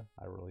there.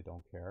 I really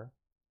don't care.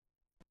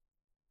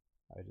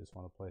 I just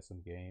want to play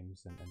some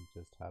games and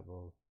just have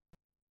a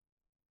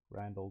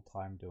grand old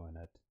time doing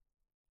it.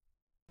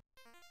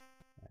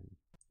 And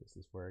this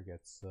is where it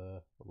gets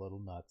a little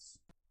nuts.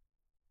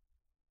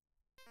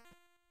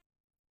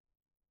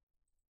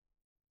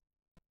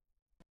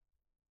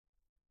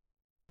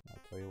 I'll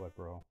tell you what,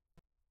 bro.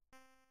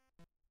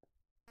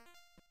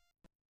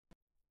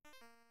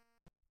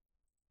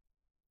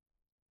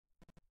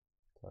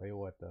 Tell you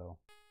what, though.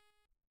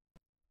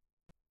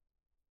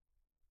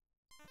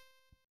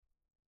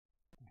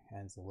 My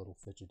hand's a little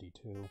fidgety,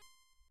 too.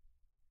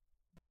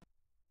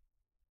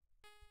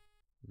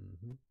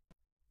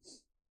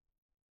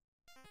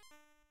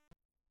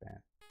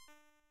 Bam.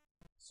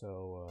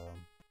 So,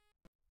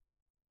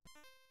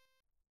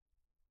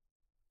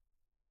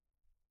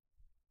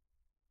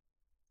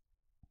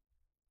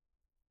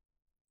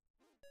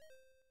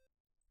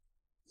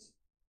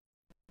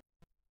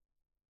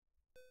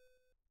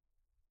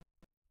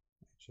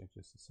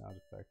 changes the sound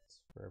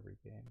effects for every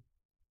game.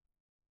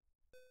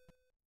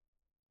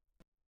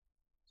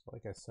 So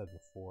like I said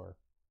before,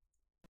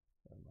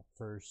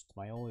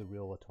 my only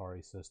real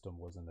Atari system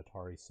was an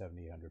Atari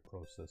 7800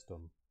 Pro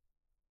system.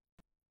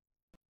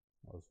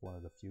 I was one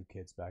of the few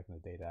kids back in the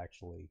day that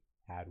actually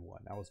had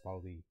one. That was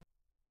probably,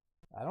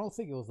 I don't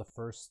think it was the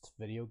first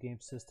video game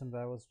system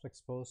that I was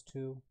exposed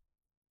to.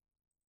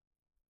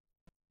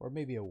 Or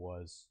maybe it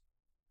was.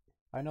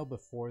 I know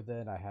before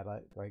then I had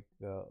like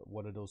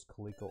one of those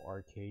Coleco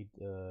arcade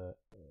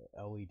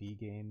LED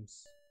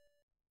games.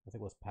 I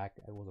think it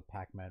was a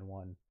Pac-Man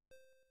one.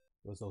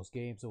 It was those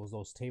games, it was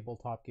those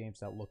tabletop games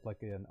that looked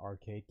like an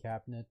arcade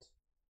cabinet,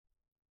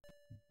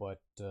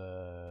 but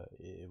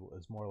it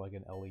was more like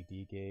an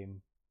LED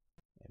game.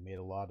 It made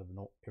a lot of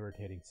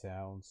irritating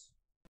sounds.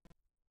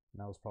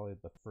 And that was probably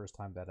the first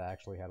time that I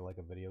actually had like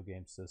a video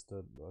game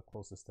system, the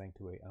closest thing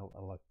to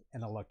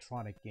an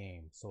electronic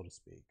game, so to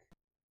speak.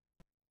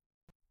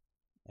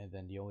 And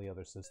then the only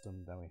other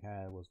system that we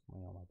had was,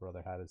 you know, my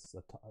brother had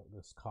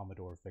this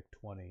Commodore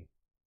VIC-20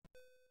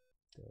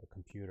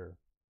 computer,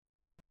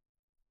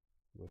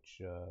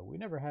 which we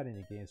never had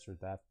any games for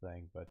that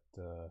thing, but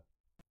the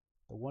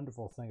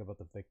wonderful thing about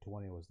the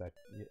VIC-20 was that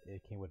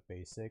it came with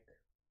BASIC,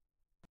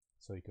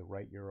 so you could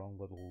write your own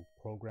little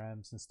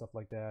programs and stuff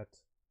like that.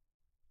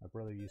 My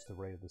brother used to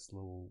write this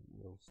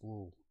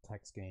little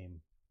text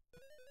game.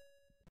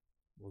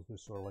 It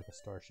was sort of like a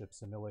starship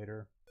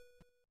simulator.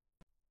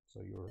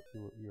 So you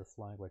were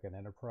flying like an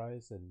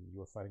Enterprise, and you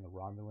were fighting a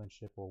Romulan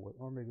ship,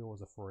 or maybe it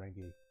was a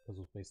Ferengi, because it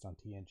was based on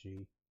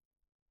TNG.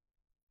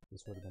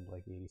 This would have been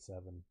like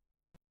 87.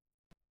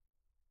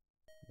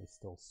 They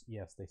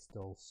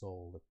still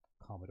sold the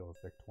Commodore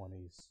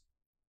VIC-20s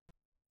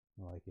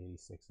in like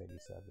 86,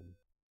 87.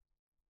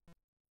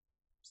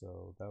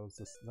 So that was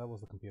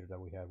the computer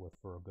that we had with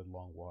for a good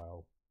long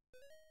while.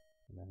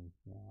 And then,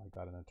 you know, I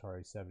got an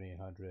Atari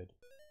 7800,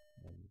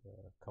 and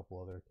a couple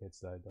other kids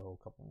that I know.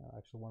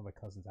 Actually, one of my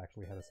cousins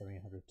actually had a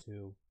 7800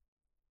 too,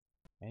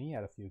 and he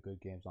had a few good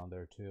games on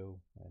there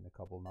too, and a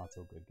couple not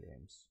so good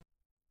games.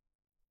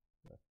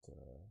 But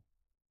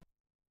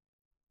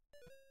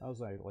that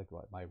was like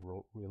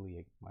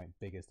my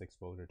biggest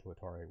exposure to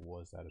Atari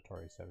was that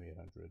Atari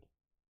 7800.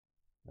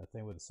 The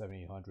thing with the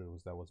 7800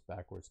 was that was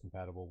backwards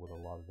compatible with a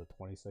lot of the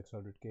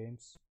 2600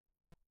 games.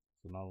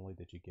 So not only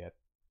did you get,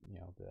 you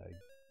know,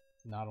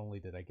 not only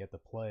did I get to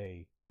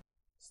play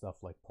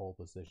stuff like Pole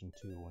Position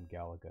 2 and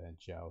Galaga and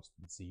Joust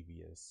and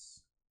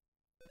Xevious,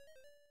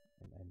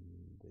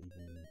 and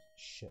even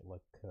shit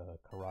like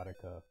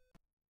Karateka,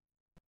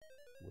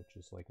 which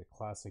is like a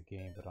classic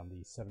game, but on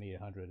the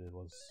 7800 it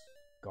was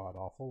god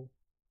awful.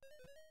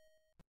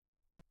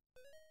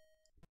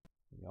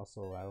 And I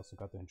also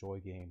got to enjoy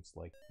games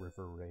like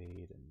River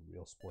Raid and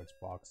Real Sports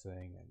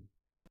Boxing and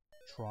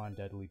Tron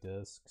Deadly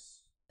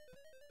Discs,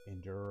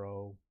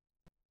 Enduro,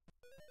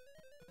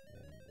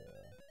 and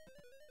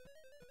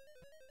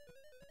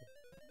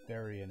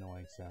very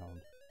annoying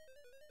sound.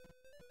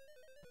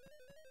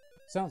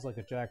 Sounds like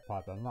a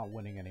jackpot, but I'm not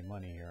winning any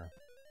money here.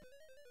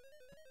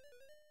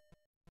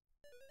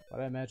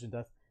 But I imagine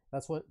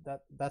that's what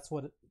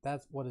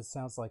it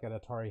sounds like at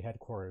Atari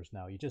headquarters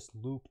now. You just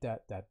loop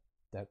that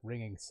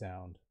ringing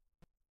sound,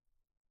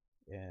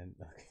 and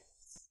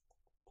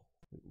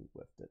completely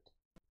whiffed it.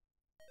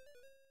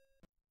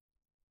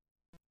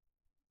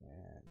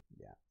 And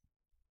yeah.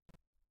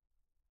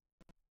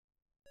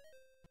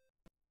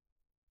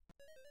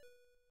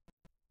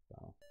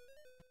 So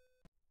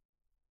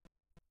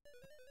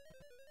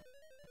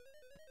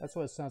that's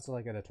what it sounds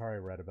like at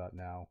Atari right about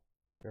now.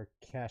 They're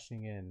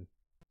cashing in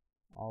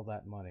all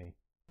that money.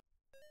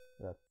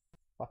 That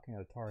fucking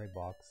Atari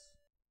box.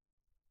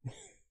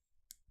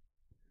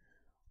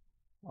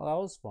 Well, that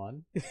was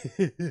fun.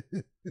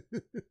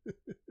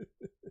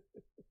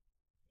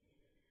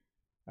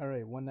 All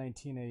right,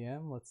 1:19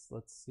 a.m. Let's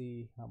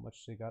see how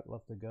much they got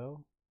left to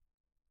go.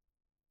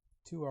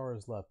 2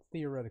 hours left,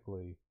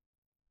 theoretically.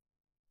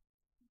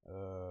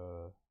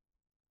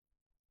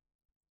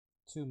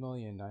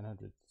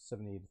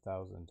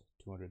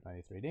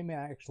 2,978,293. They may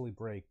actually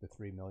break the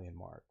 3 million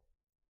mark.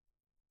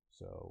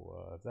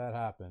 So if that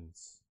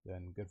happens,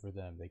 then good for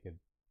them. They could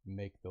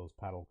make those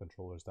paddle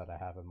controllers that I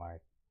have in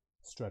my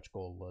stretch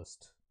goal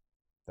list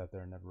that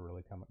they're never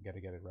really gonna get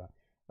it around.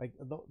 Like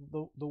the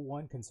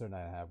one concern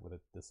I have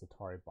with this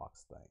Atari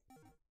box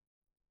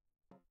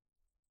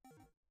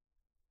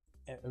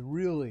thing,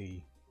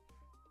 really,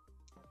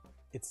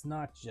 it's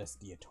not just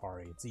the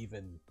Atari. It's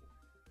even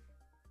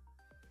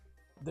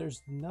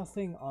there's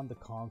nothing on the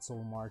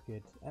console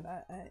market, and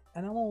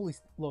I'm only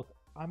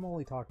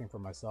talking for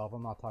myself.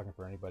 I'm not talking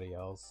for anybody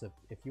else.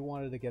 If you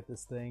wanted to get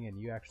this thing and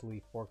you actually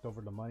forked over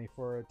the money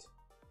for it,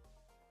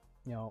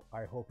 you know,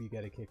 I hope you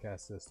get a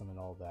kick-ass system and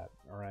all that.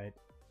 All right.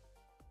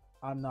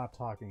 I'm not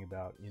talking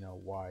about, you know,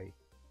 why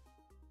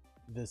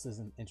this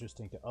isn't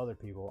interesting to other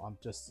people. I'm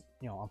just,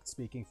 you know, I'm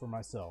speaking for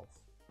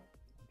myself.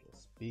 I'm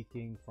just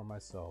speaking for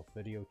myself.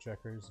 Video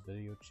checkers,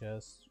 video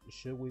chess.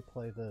 Should we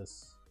play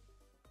this?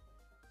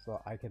 So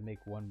I can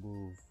make one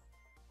move,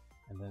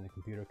 and then the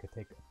computer could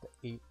take up to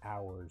 8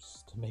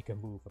 hours to make a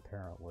move,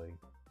 apparently,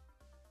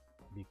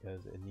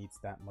 because it needs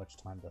that much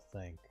time to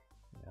think.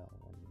 You know,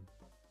 and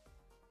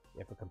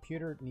if a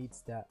computer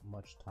needs that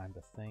much time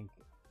to think,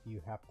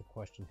 you have to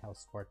question how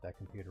smart that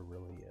computer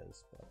really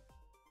is. But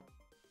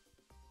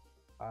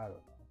I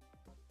don't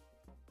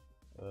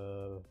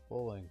know.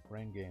 Bowling,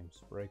 brain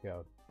games,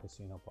 breakout,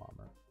 casino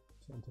bomber,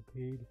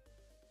 centipede.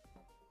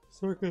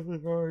 Circus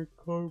Atari,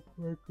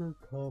 Codebreaker,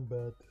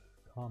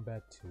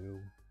 Combat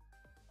 2.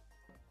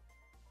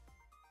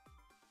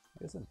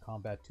 Isn't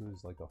Combat 2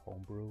 is like a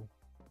homebrew?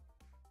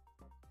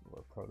 Or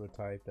a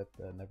prototype that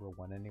never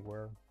went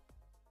anywhere?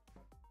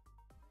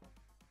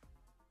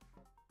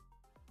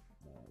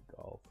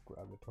 Golf,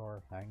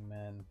 Gravatar,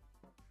 Hangman,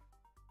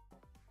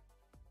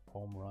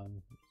 Home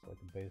Run, it's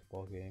like a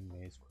baseball game,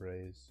 Maze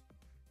Craze.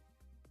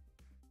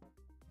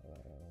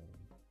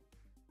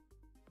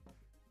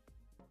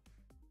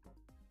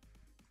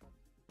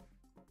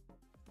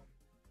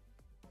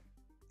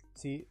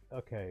 See,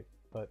 okay,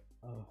 but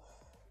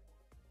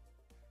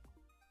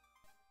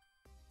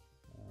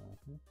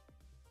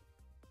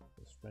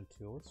Sprint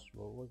 2,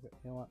 what was it?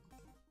 You know what?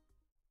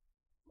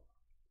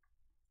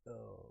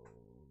 Oh.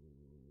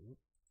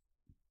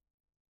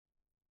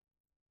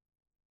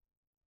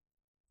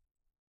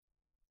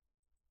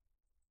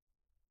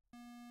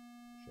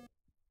 Shit.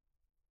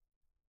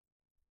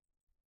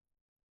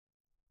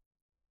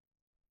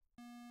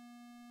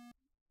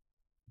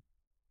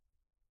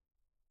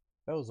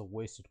 That was a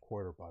wasted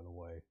quarter, by the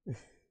way.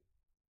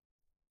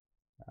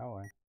 Oh,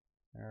 well.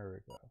 There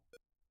we go.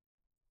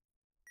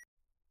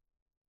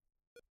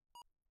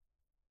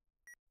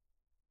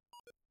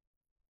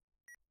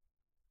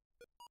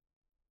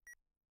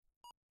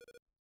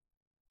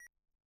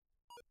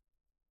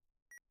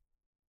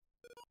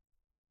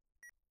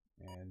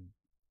 And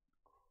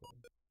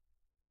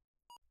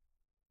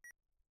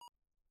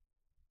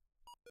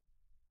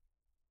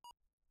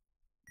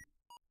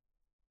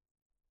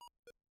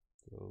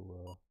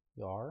so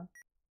Yar.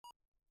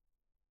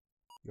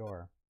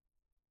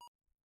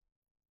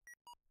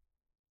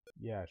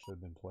 Yeah, I should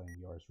have been playing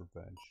Yar's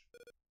Revenge,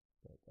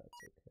 but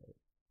that's okay.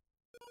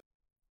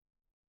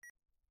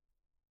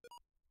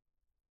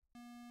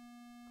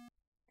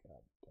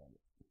 God damn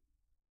it.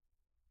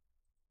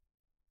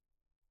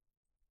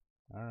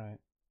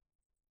 Alright.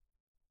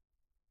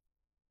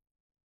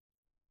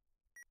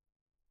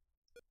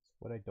 It's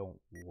what I don't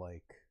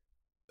like.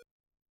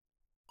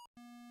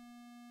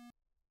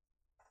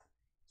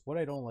 It's what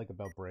I don't like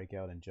about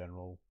Breakout in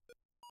general.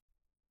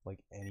 Like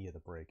any of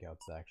the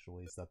Breakouts,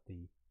 actually, is that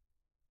the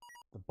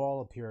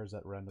ball appears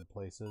at random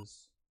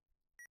places.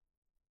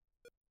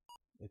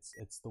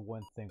 It's the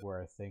one thing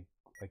where I think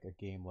like a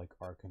game like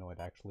Arkanoid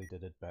actually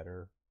did it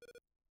better,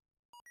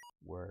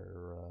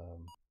 where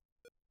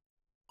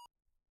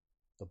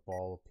the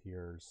ball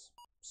appears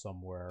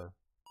somewhere,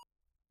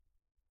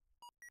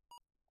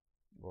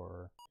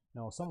 or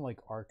no, something like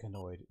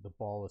Arkanoid, the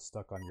ball is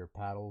stuck on your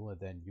paddle and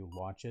then you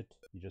launch it.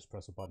 You just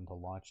press a button to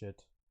launch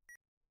it.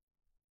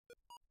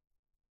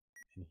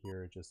 and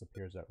here it just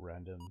appears at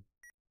random.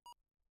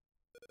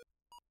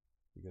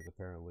 Because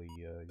apparently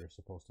you're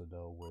supposed to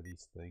know where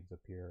these things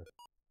appear.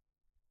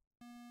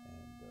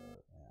 And,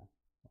 yeah.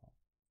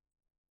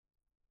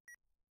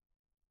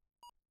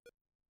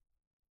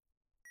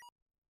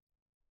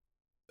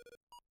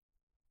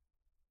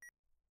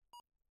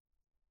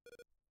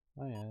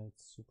 Oh yeah,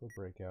 it's Super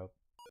Breakout.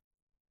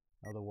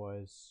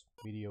 Otherwise,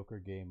 mediocre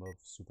game of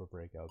Super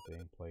Breakout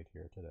being played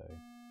here today.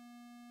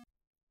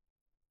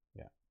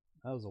 Yeah,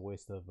 that was a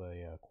waste of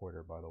a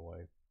quarter, by the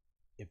way,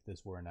 if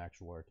this were an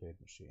actual arcade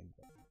machine.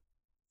 But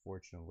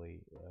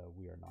fortunately,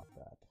 we are not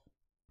that.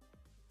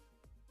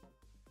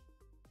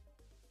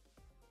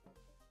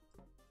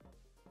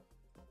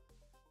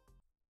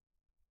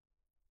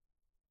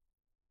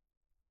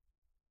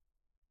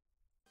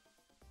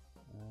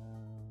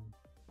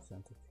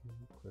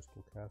 Centipede,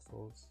 Crystal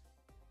Castles.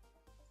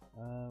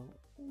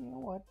 You know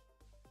what?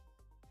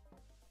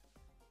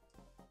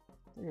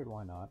 Figured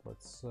why not.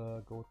 Let's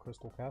go with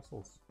Crystal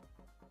Castles.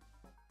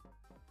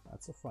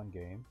 That's a fun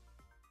game.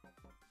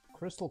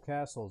 Crystal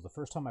Castles, the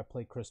first time I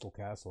played Crystal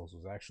Castles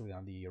was actually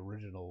on the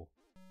original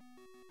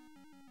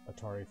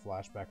Atari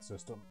flashback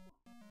system.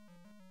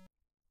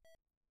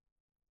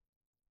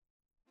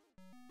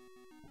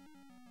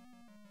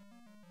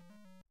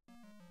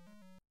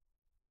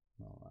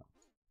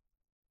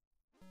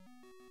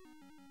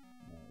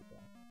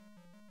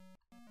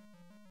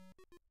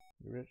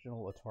 The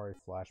original Atari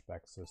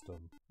flashback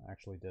system, I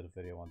actually did a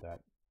video on that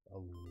a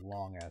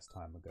long ass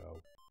time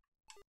ago.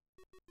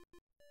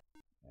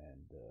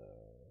 And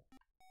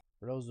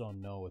for those who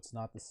don't know, it's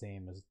not the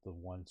same as the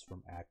ones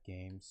from At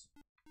Games,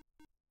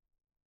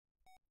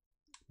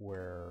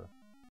 where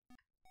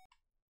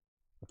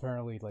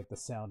apparently like the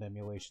sound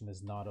emulation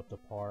is not up to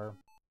par.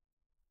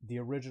 The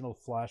original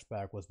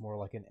flashback was more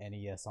like an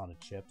NES on a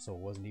chip, so it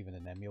wasn't even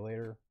an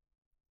emulator.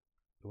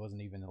 It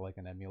wasn't even like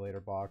an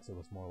emulator box, it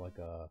was more like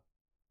a...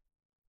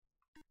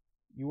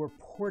 You were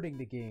porting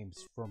the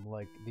games from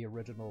like the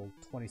original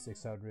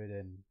 2600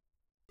 and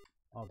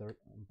other.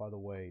 By the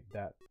way,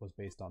 that was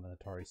based on an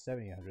Atari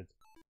 7800,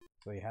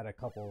 so you had a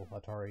couple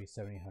Atari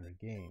 7800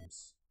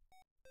 games.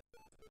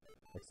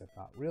 Except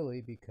not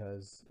really,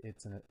 because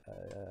it's a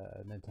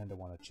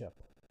Nintendo on a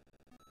chip.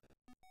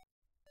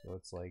 So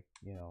it's like,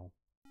 you know...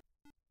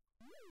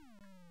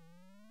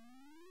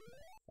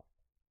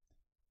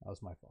 That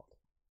was my fault.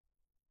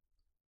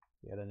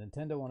 You had a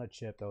Nintendo on a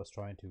chip that was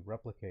trying to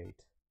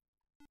replicate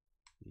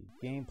the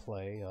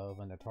gameplay of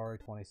an Atari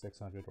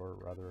 2600, or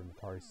rather an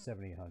Atari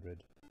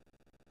 7800,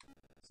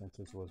 since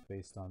this was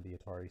based on the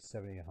Atari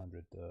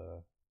 7800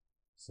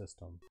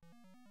 system.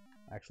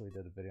 I actually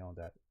did a video on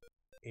that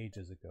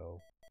ages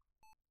ago,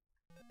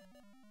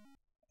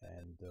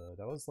 and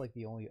that was like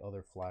the only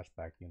other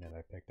flashback unit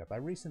I picked up. I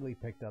recently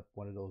picked up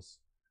one of those,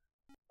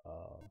 I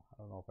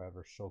don't know if I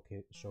ever showed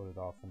it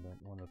off in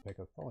one of the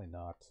pickups, probably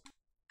not.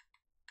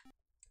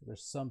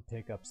 There's some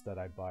pickups that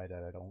I buy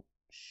that I don't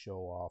show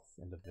off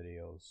in the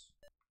videos,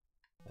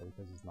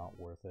 because it's not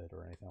worth it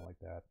or anything like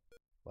that.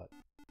 But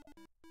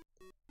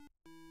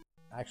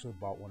I actually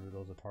bought one of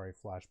those Atari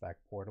Flashback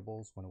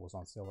portables when it was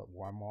on sale at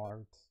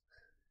Walmart.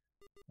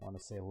 I want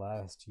to say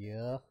last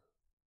year,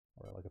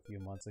 or like a few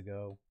months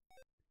ago.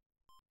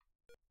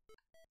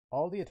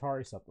 All the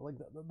Atari stuff, like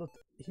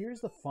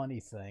here's the funny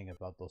thing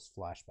about those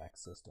flashback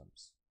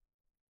systems.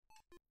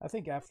 I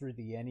think after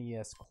the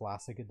NES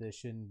Classic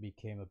Edition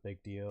became a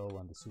big deal,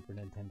 and the Super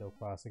Nintendo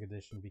Classic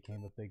Edition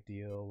became a big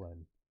deal,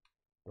 and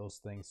those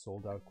things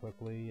sold out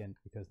quickly, and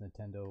because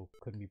Nintendo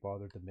couldn't be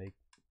bothered to make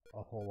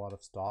a whole lot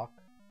of stock,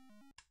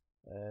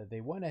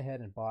 they went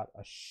ahead and bought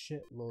a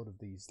shitload of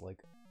these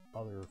like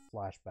other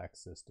flashback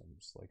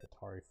systems, like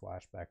Atari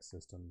flashback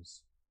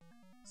systems,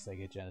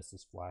 Sega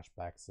Genesis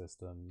flashback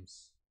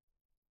systems,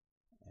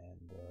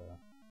 and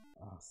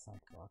oh,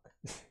 thank fuck.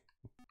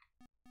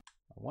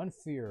 One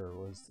fear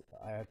was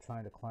I had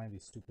trying to climb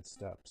these stupid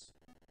steps,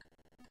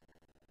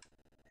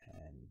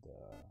 and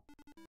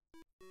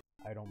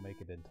I don't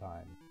make it in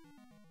time.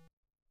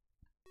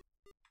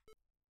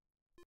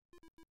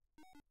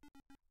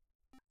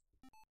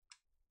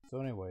 So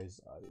anyways,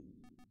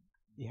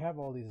 you have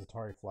all these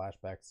Atari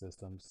flashback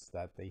systems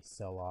that they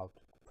sell out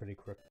pretty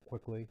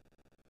quickly.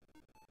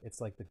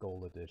 It's like the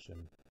Gold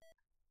Edition.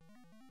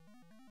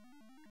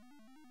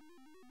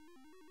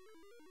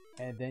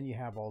 And then you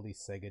have all these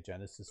Sega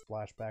Genesis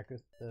flashback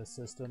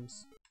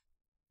systems.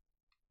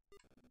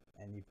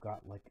 And you've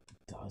got like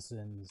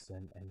dozens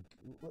and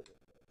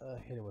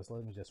anyways,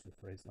 let me just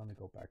rephrase, let me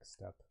go back a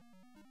step.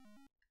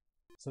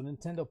 So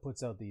Nintendo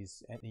puts out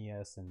these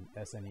NES and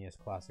SNES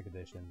Classic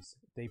Editions.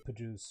 They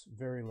produce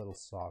very little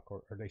stock,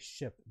 or they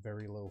ship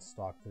very little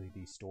stock to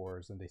these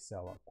stores, and they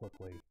sell out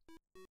quickly.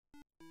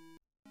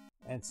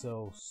 And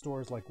so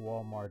stores like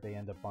Walmart, they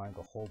end up buying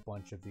a whole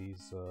bunch of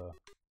these, I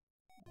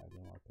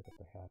didn't want to pick up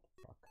the hat,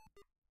 fuck.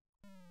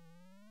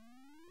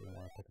 Didn't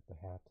want to pick up the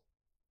hat.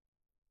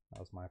 That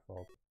was my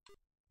fault.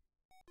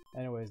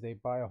 Anyways, they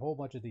buy a whole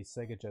bunch of these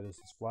Sega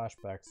Genesis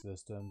flashback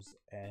systems,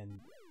 and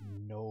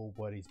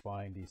nobody's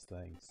buying these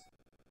things.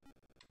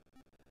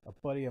 A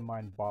buddy of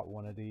mine bought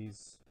one of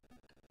these.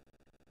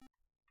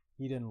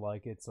 He didn't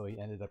like it, so he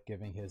ended up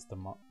giving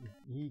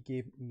he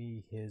gave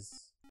me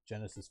his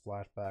Genesis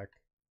flashback.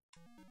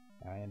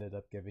 I ended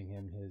up giving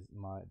him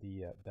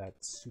that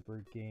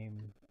Super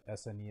Game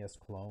SNES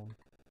clone.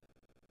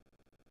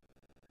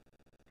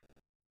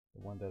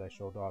 The one that I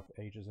showed off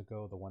ages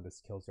ago, the one that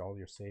kills all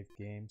your saved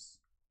games.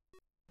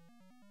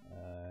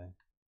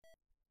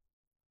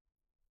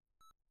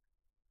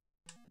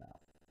 Nah,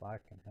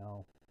 fucking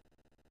hell.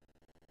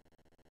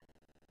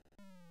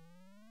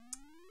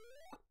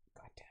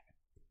 God damn it.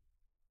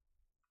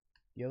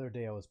 The other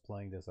day I was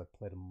playing this, I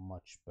played a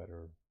much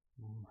better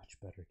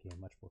game,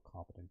 much more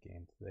competent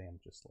game. Today I'm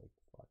just like,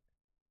 fuck.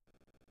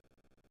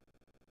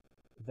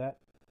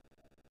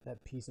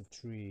 That piece of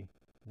tree,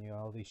 you know,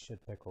 all these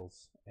shit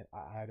pickles, and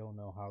I don't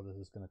know how this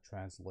is going to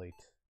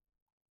translate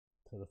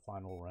to the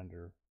final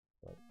render,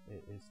 but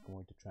it is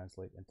going to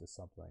translate into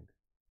something.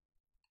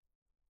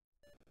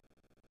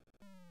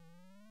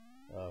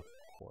 Of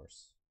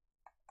course.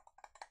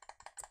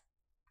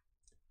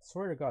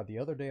 Swear to God, the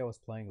other day I was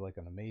playing like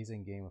an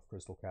amazing game of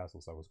Crystal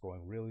Castles. I was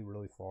going really,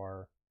 really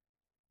far,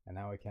 and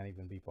now I can't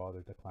even be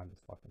bothered to climb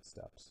these fucking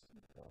steps.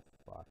 The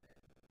fuck?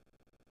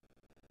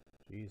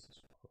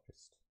 Jesus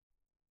Christ.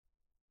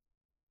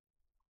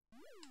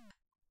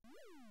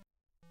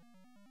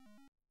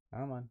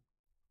 Come on.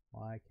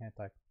 Why can't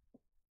I?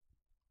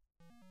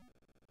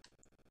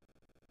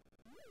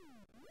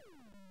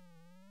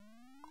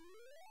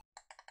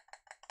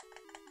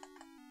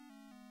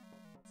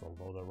 It's a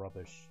load of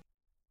rubbish.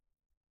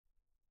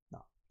 No,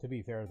 to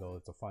be fair though,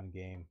 it's a fun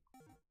game.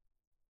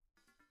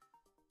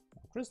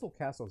 Crystal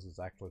Castles is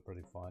actually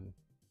pretty fun.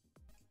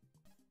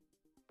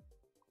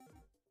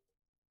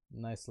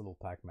 Nice little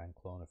Pac-Man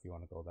clone if you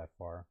want to go that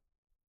far.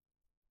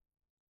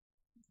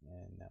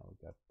 And now we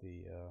got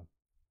the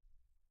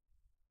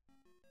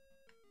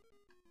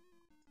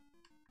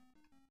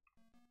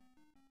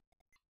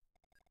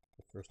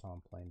first time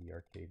I'm playing the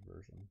arcade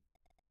version.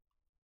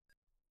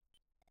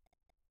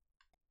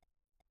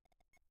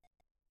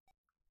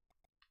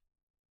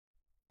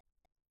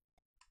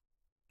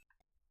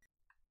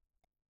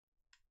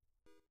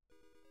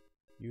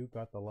 You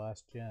got the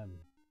last gem,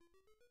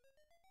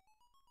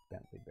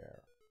 Bentley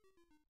Bear.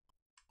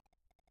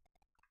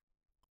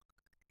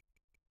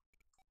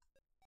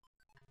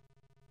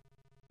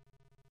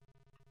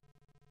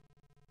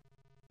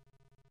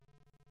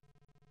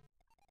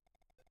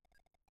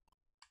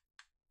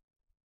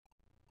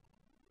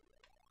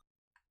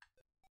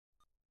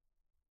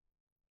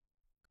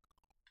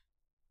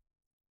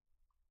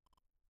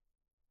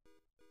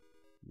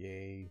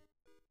 Yay.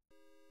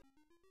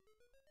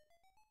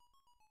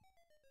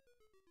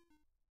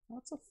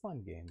 That's a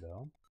fun game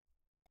though.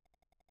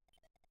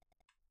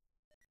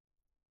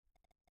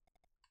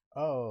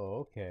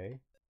 Oh, okay.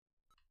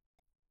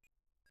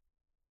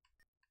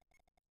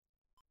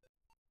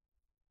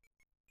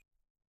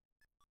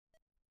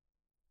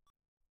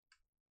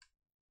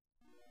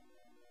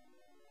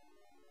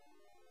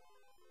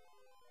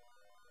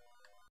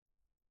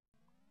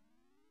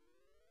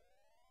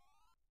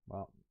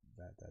 Well,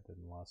 that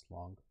didn't last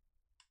long.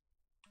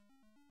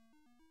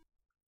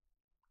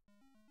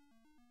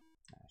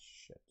 Ah,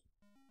 shit.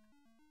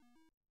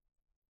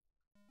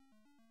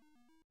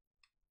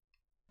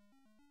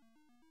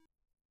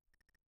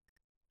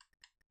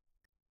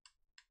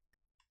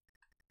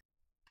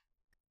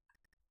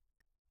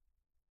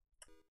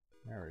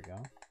 There we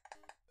go.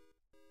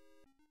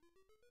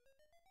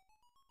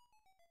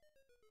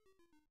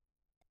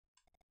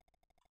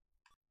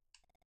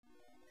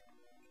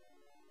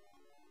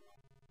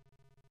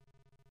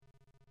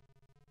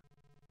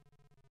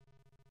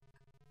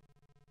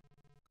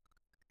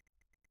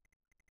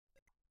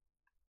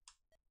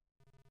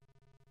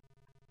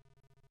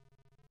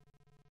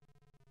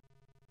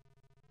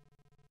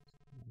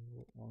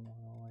 Oh no,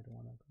 I don't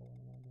want to go.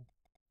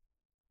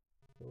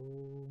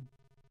 Go.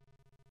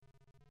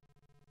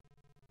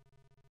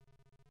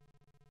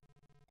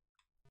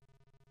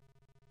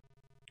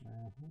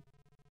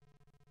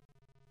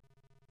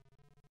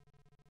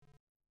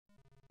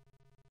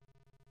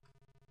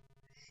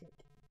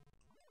 Shit.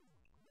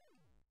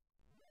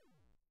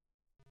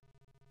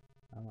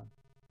 Come on.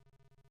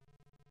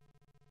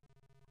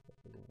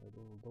 A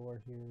little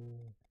door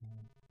here.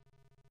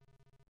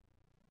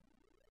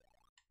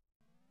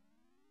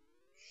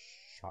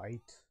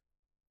 Shite.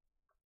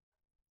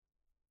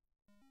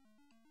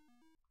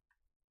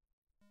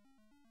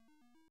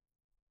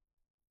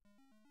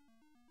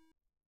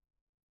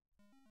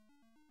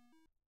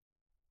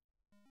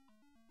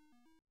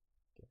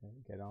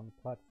 Get on the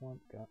platform.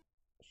 Go.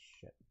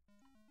 Shit.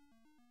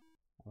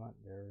 Come on,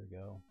 there we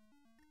go.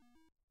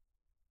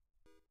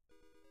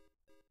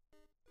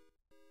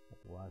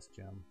 Got the last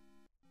gem.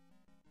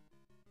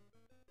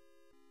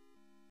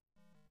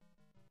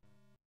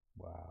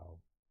 Wow.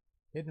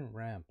 Hidden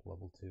ramp,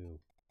 level 2.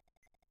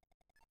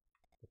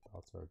 The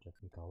dots are a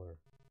different color.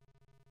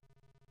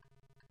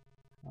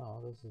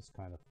 Oh, this is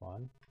kind of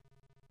fun.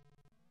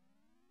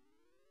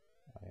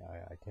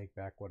 I take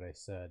back what I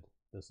said.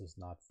 This is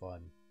not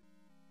fun.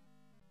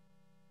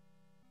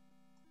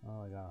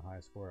 Oh, I got a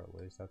high score at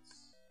least.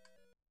 That's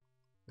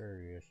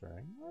very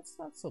reassuring. That's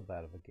not so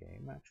bad of a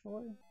game,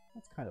 actually.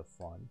 That's kind of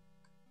fun.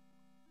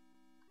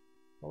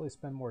 Probably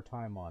spend more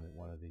time on it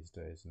one of these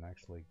days and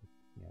actually,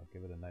 you know,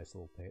 give it a nice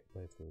little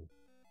playthrough.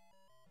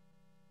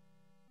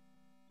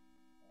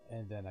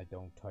 And then I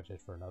don't touch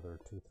it for another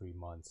 2-3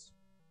 months.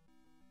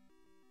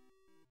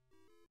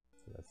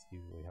 So that's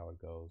usually how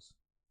it goes.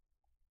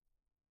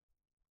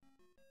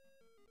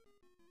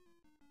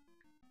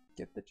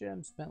 Get the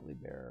gems, Bentley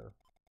Bear.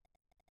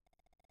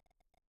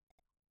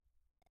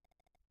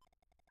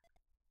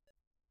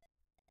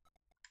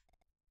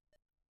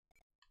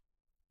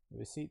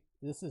 You see,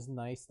 this is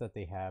nice that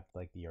they have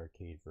like the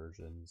arcade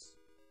versions.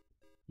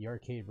 The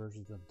arcade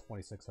versions and the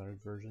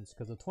 2600 versions,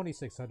 because the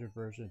 2600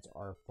 versions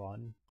are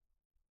fun.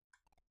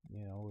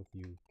 You know, if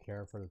you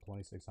care for the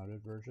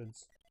 2600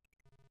 versions.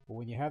 But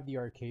when you have the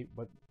arcade,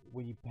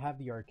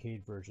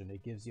 version,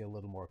 it gives you a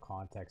little more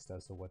context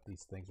as to what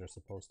these things are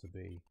supposed to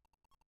be.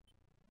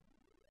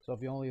 So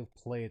if you only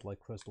played like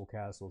Crystal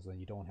Castles and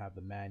you don't have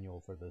the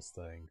manual for this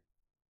thing,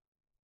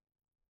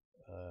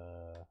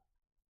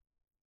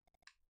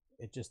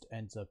 it just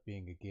ends up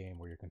being a game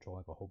where you're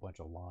controlling a whole bunch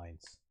of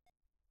lines.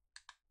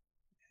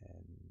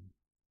 And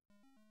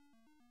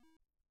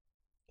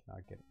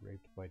cannot get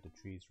raped by the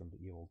trees from the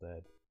Evil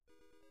Dead.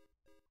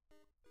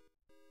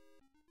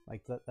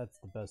 Like that's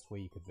the best way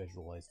you could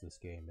visualize this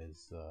game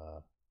is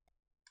oh,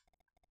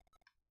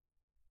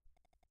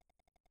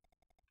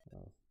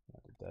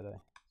 not a dead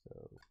eye.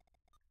 So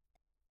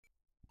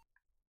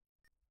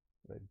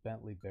right,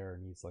 Bentley Bear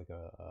needs like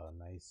a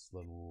nice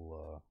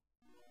little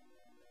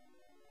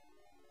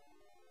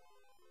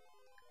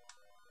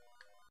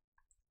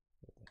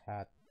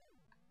hat,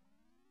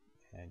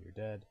 and you're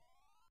dead.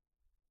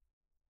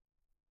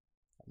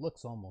 It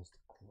looks almost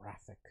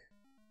graphic.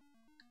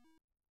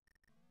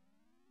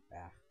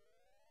 Ah.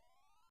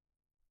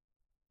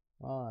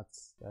 Well,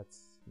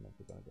 that's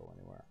never gonna go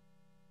anywhere.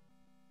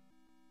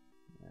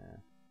 Yeah.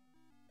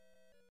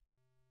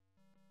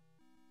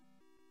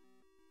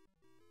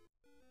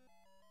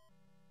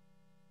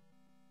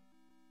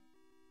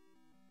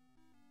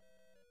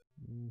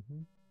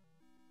 Mm-hmm.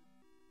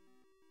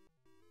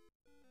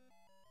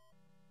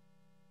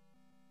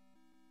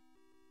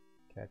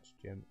 Catch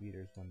gem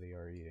eaters when they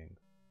are eating.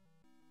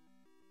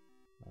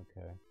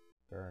 Okay,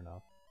 fair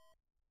enough.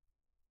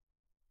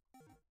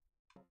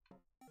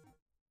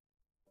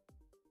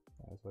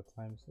 Guys, what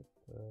time is it?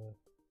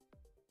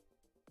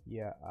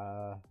 Yeah,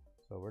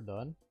 so we're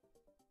done.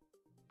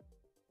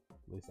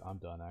 At least I'm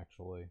done,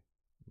 actually. I'm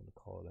gonna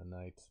call it a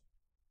night.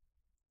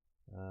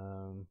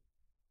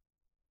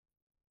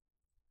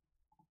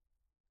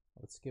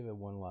 Let's give it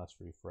one last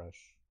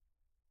refresh.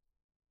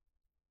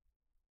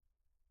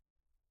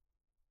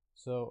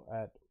 So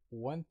at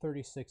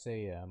 1:36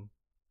 a.m.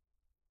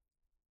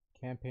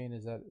 campaign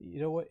is at, you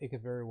know what, it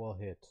could very well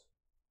hit.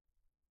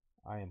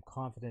 I am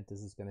confident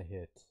this is gonna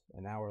hit.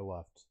 An hour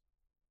left.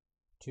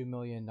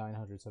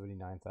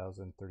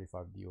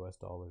 $2,979,035 US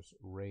dollars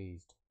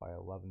raised by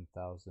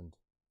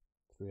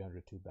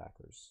 11,302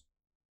 backers.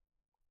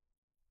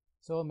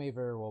 So it may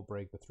very well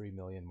break the 3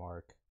 million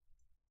mark.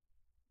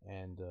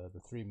 And the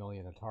 3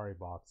 million Atari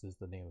box is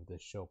the name of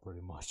this show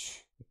pretty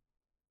much.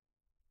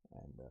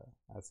 And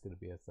that's going to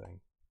be a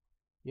thing.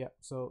 Yeah,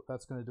 so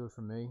that's going to do it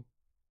for me.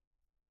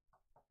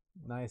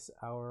 Nice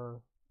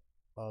hour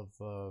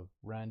of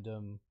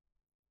random,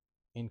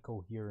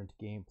 incoherent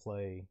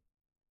gameplay.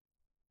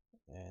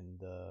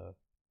 And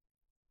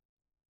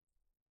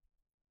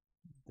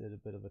did a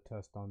bit of a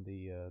test on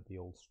the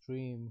old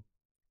stream.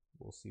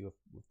 We'll see if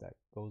that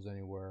goes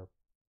anywhere.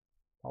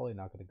 Probably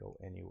not going to go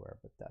anywhere,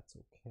 but that's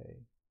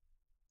okay.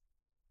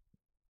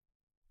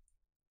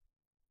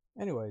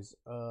 Anyways,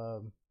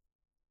 so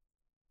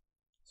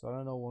I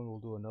don't know when we'll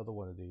do another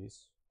one of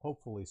these.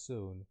 Hopefully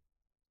soon.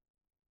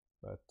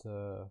 But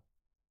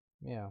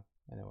yeah,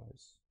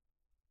 anyways.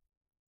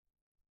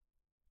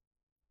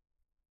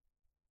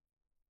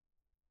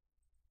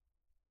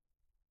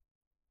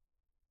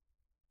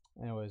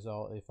 Anyways,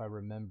 if I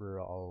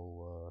remember,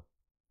 I'll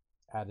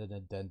add an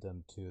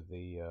addendum to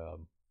the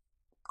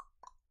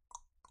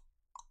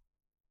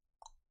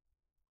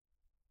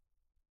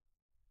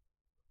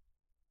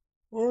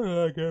what did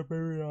I get,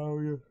 baby?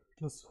 Oh,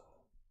 just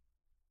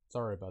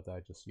sorry about that.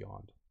 I just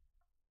yawned.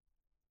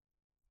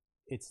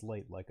 It's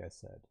late, like I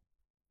said.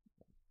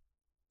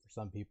 For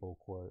some people,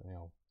 you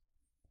know,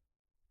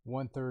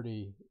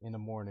 1:30 in the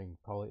morning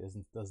probably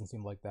doesn't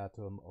seem like that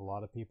to a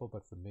lot of people,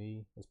 but for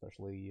me,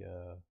 especially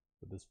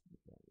with this,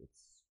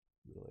 it's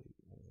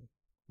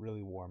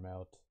really warm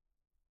out,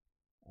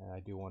 and I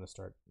do want to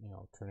start, you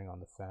know, turning on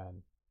the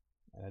fan,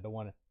 and I don't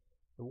want to.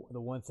 The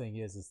one thing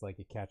is like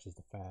it catches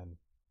the fan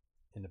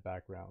in the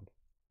background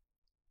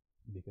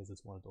because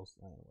it's one of those.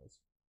 Anyways,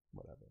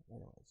 whatever.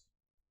 Anyways,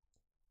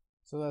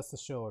 so that's the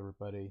show,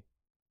 everybody.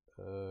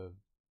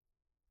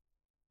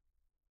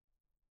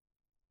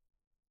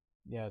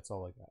 Yeah, it's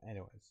all like that.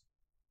 Anyways,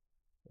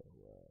 so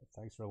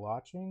thanks for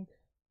watching.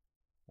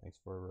 Thanks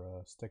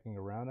for sticking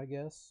around, I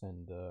guess.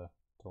 And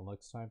till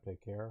next time,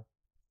 take care.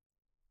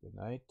 Good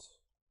night.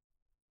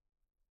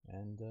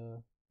 And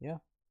yeah.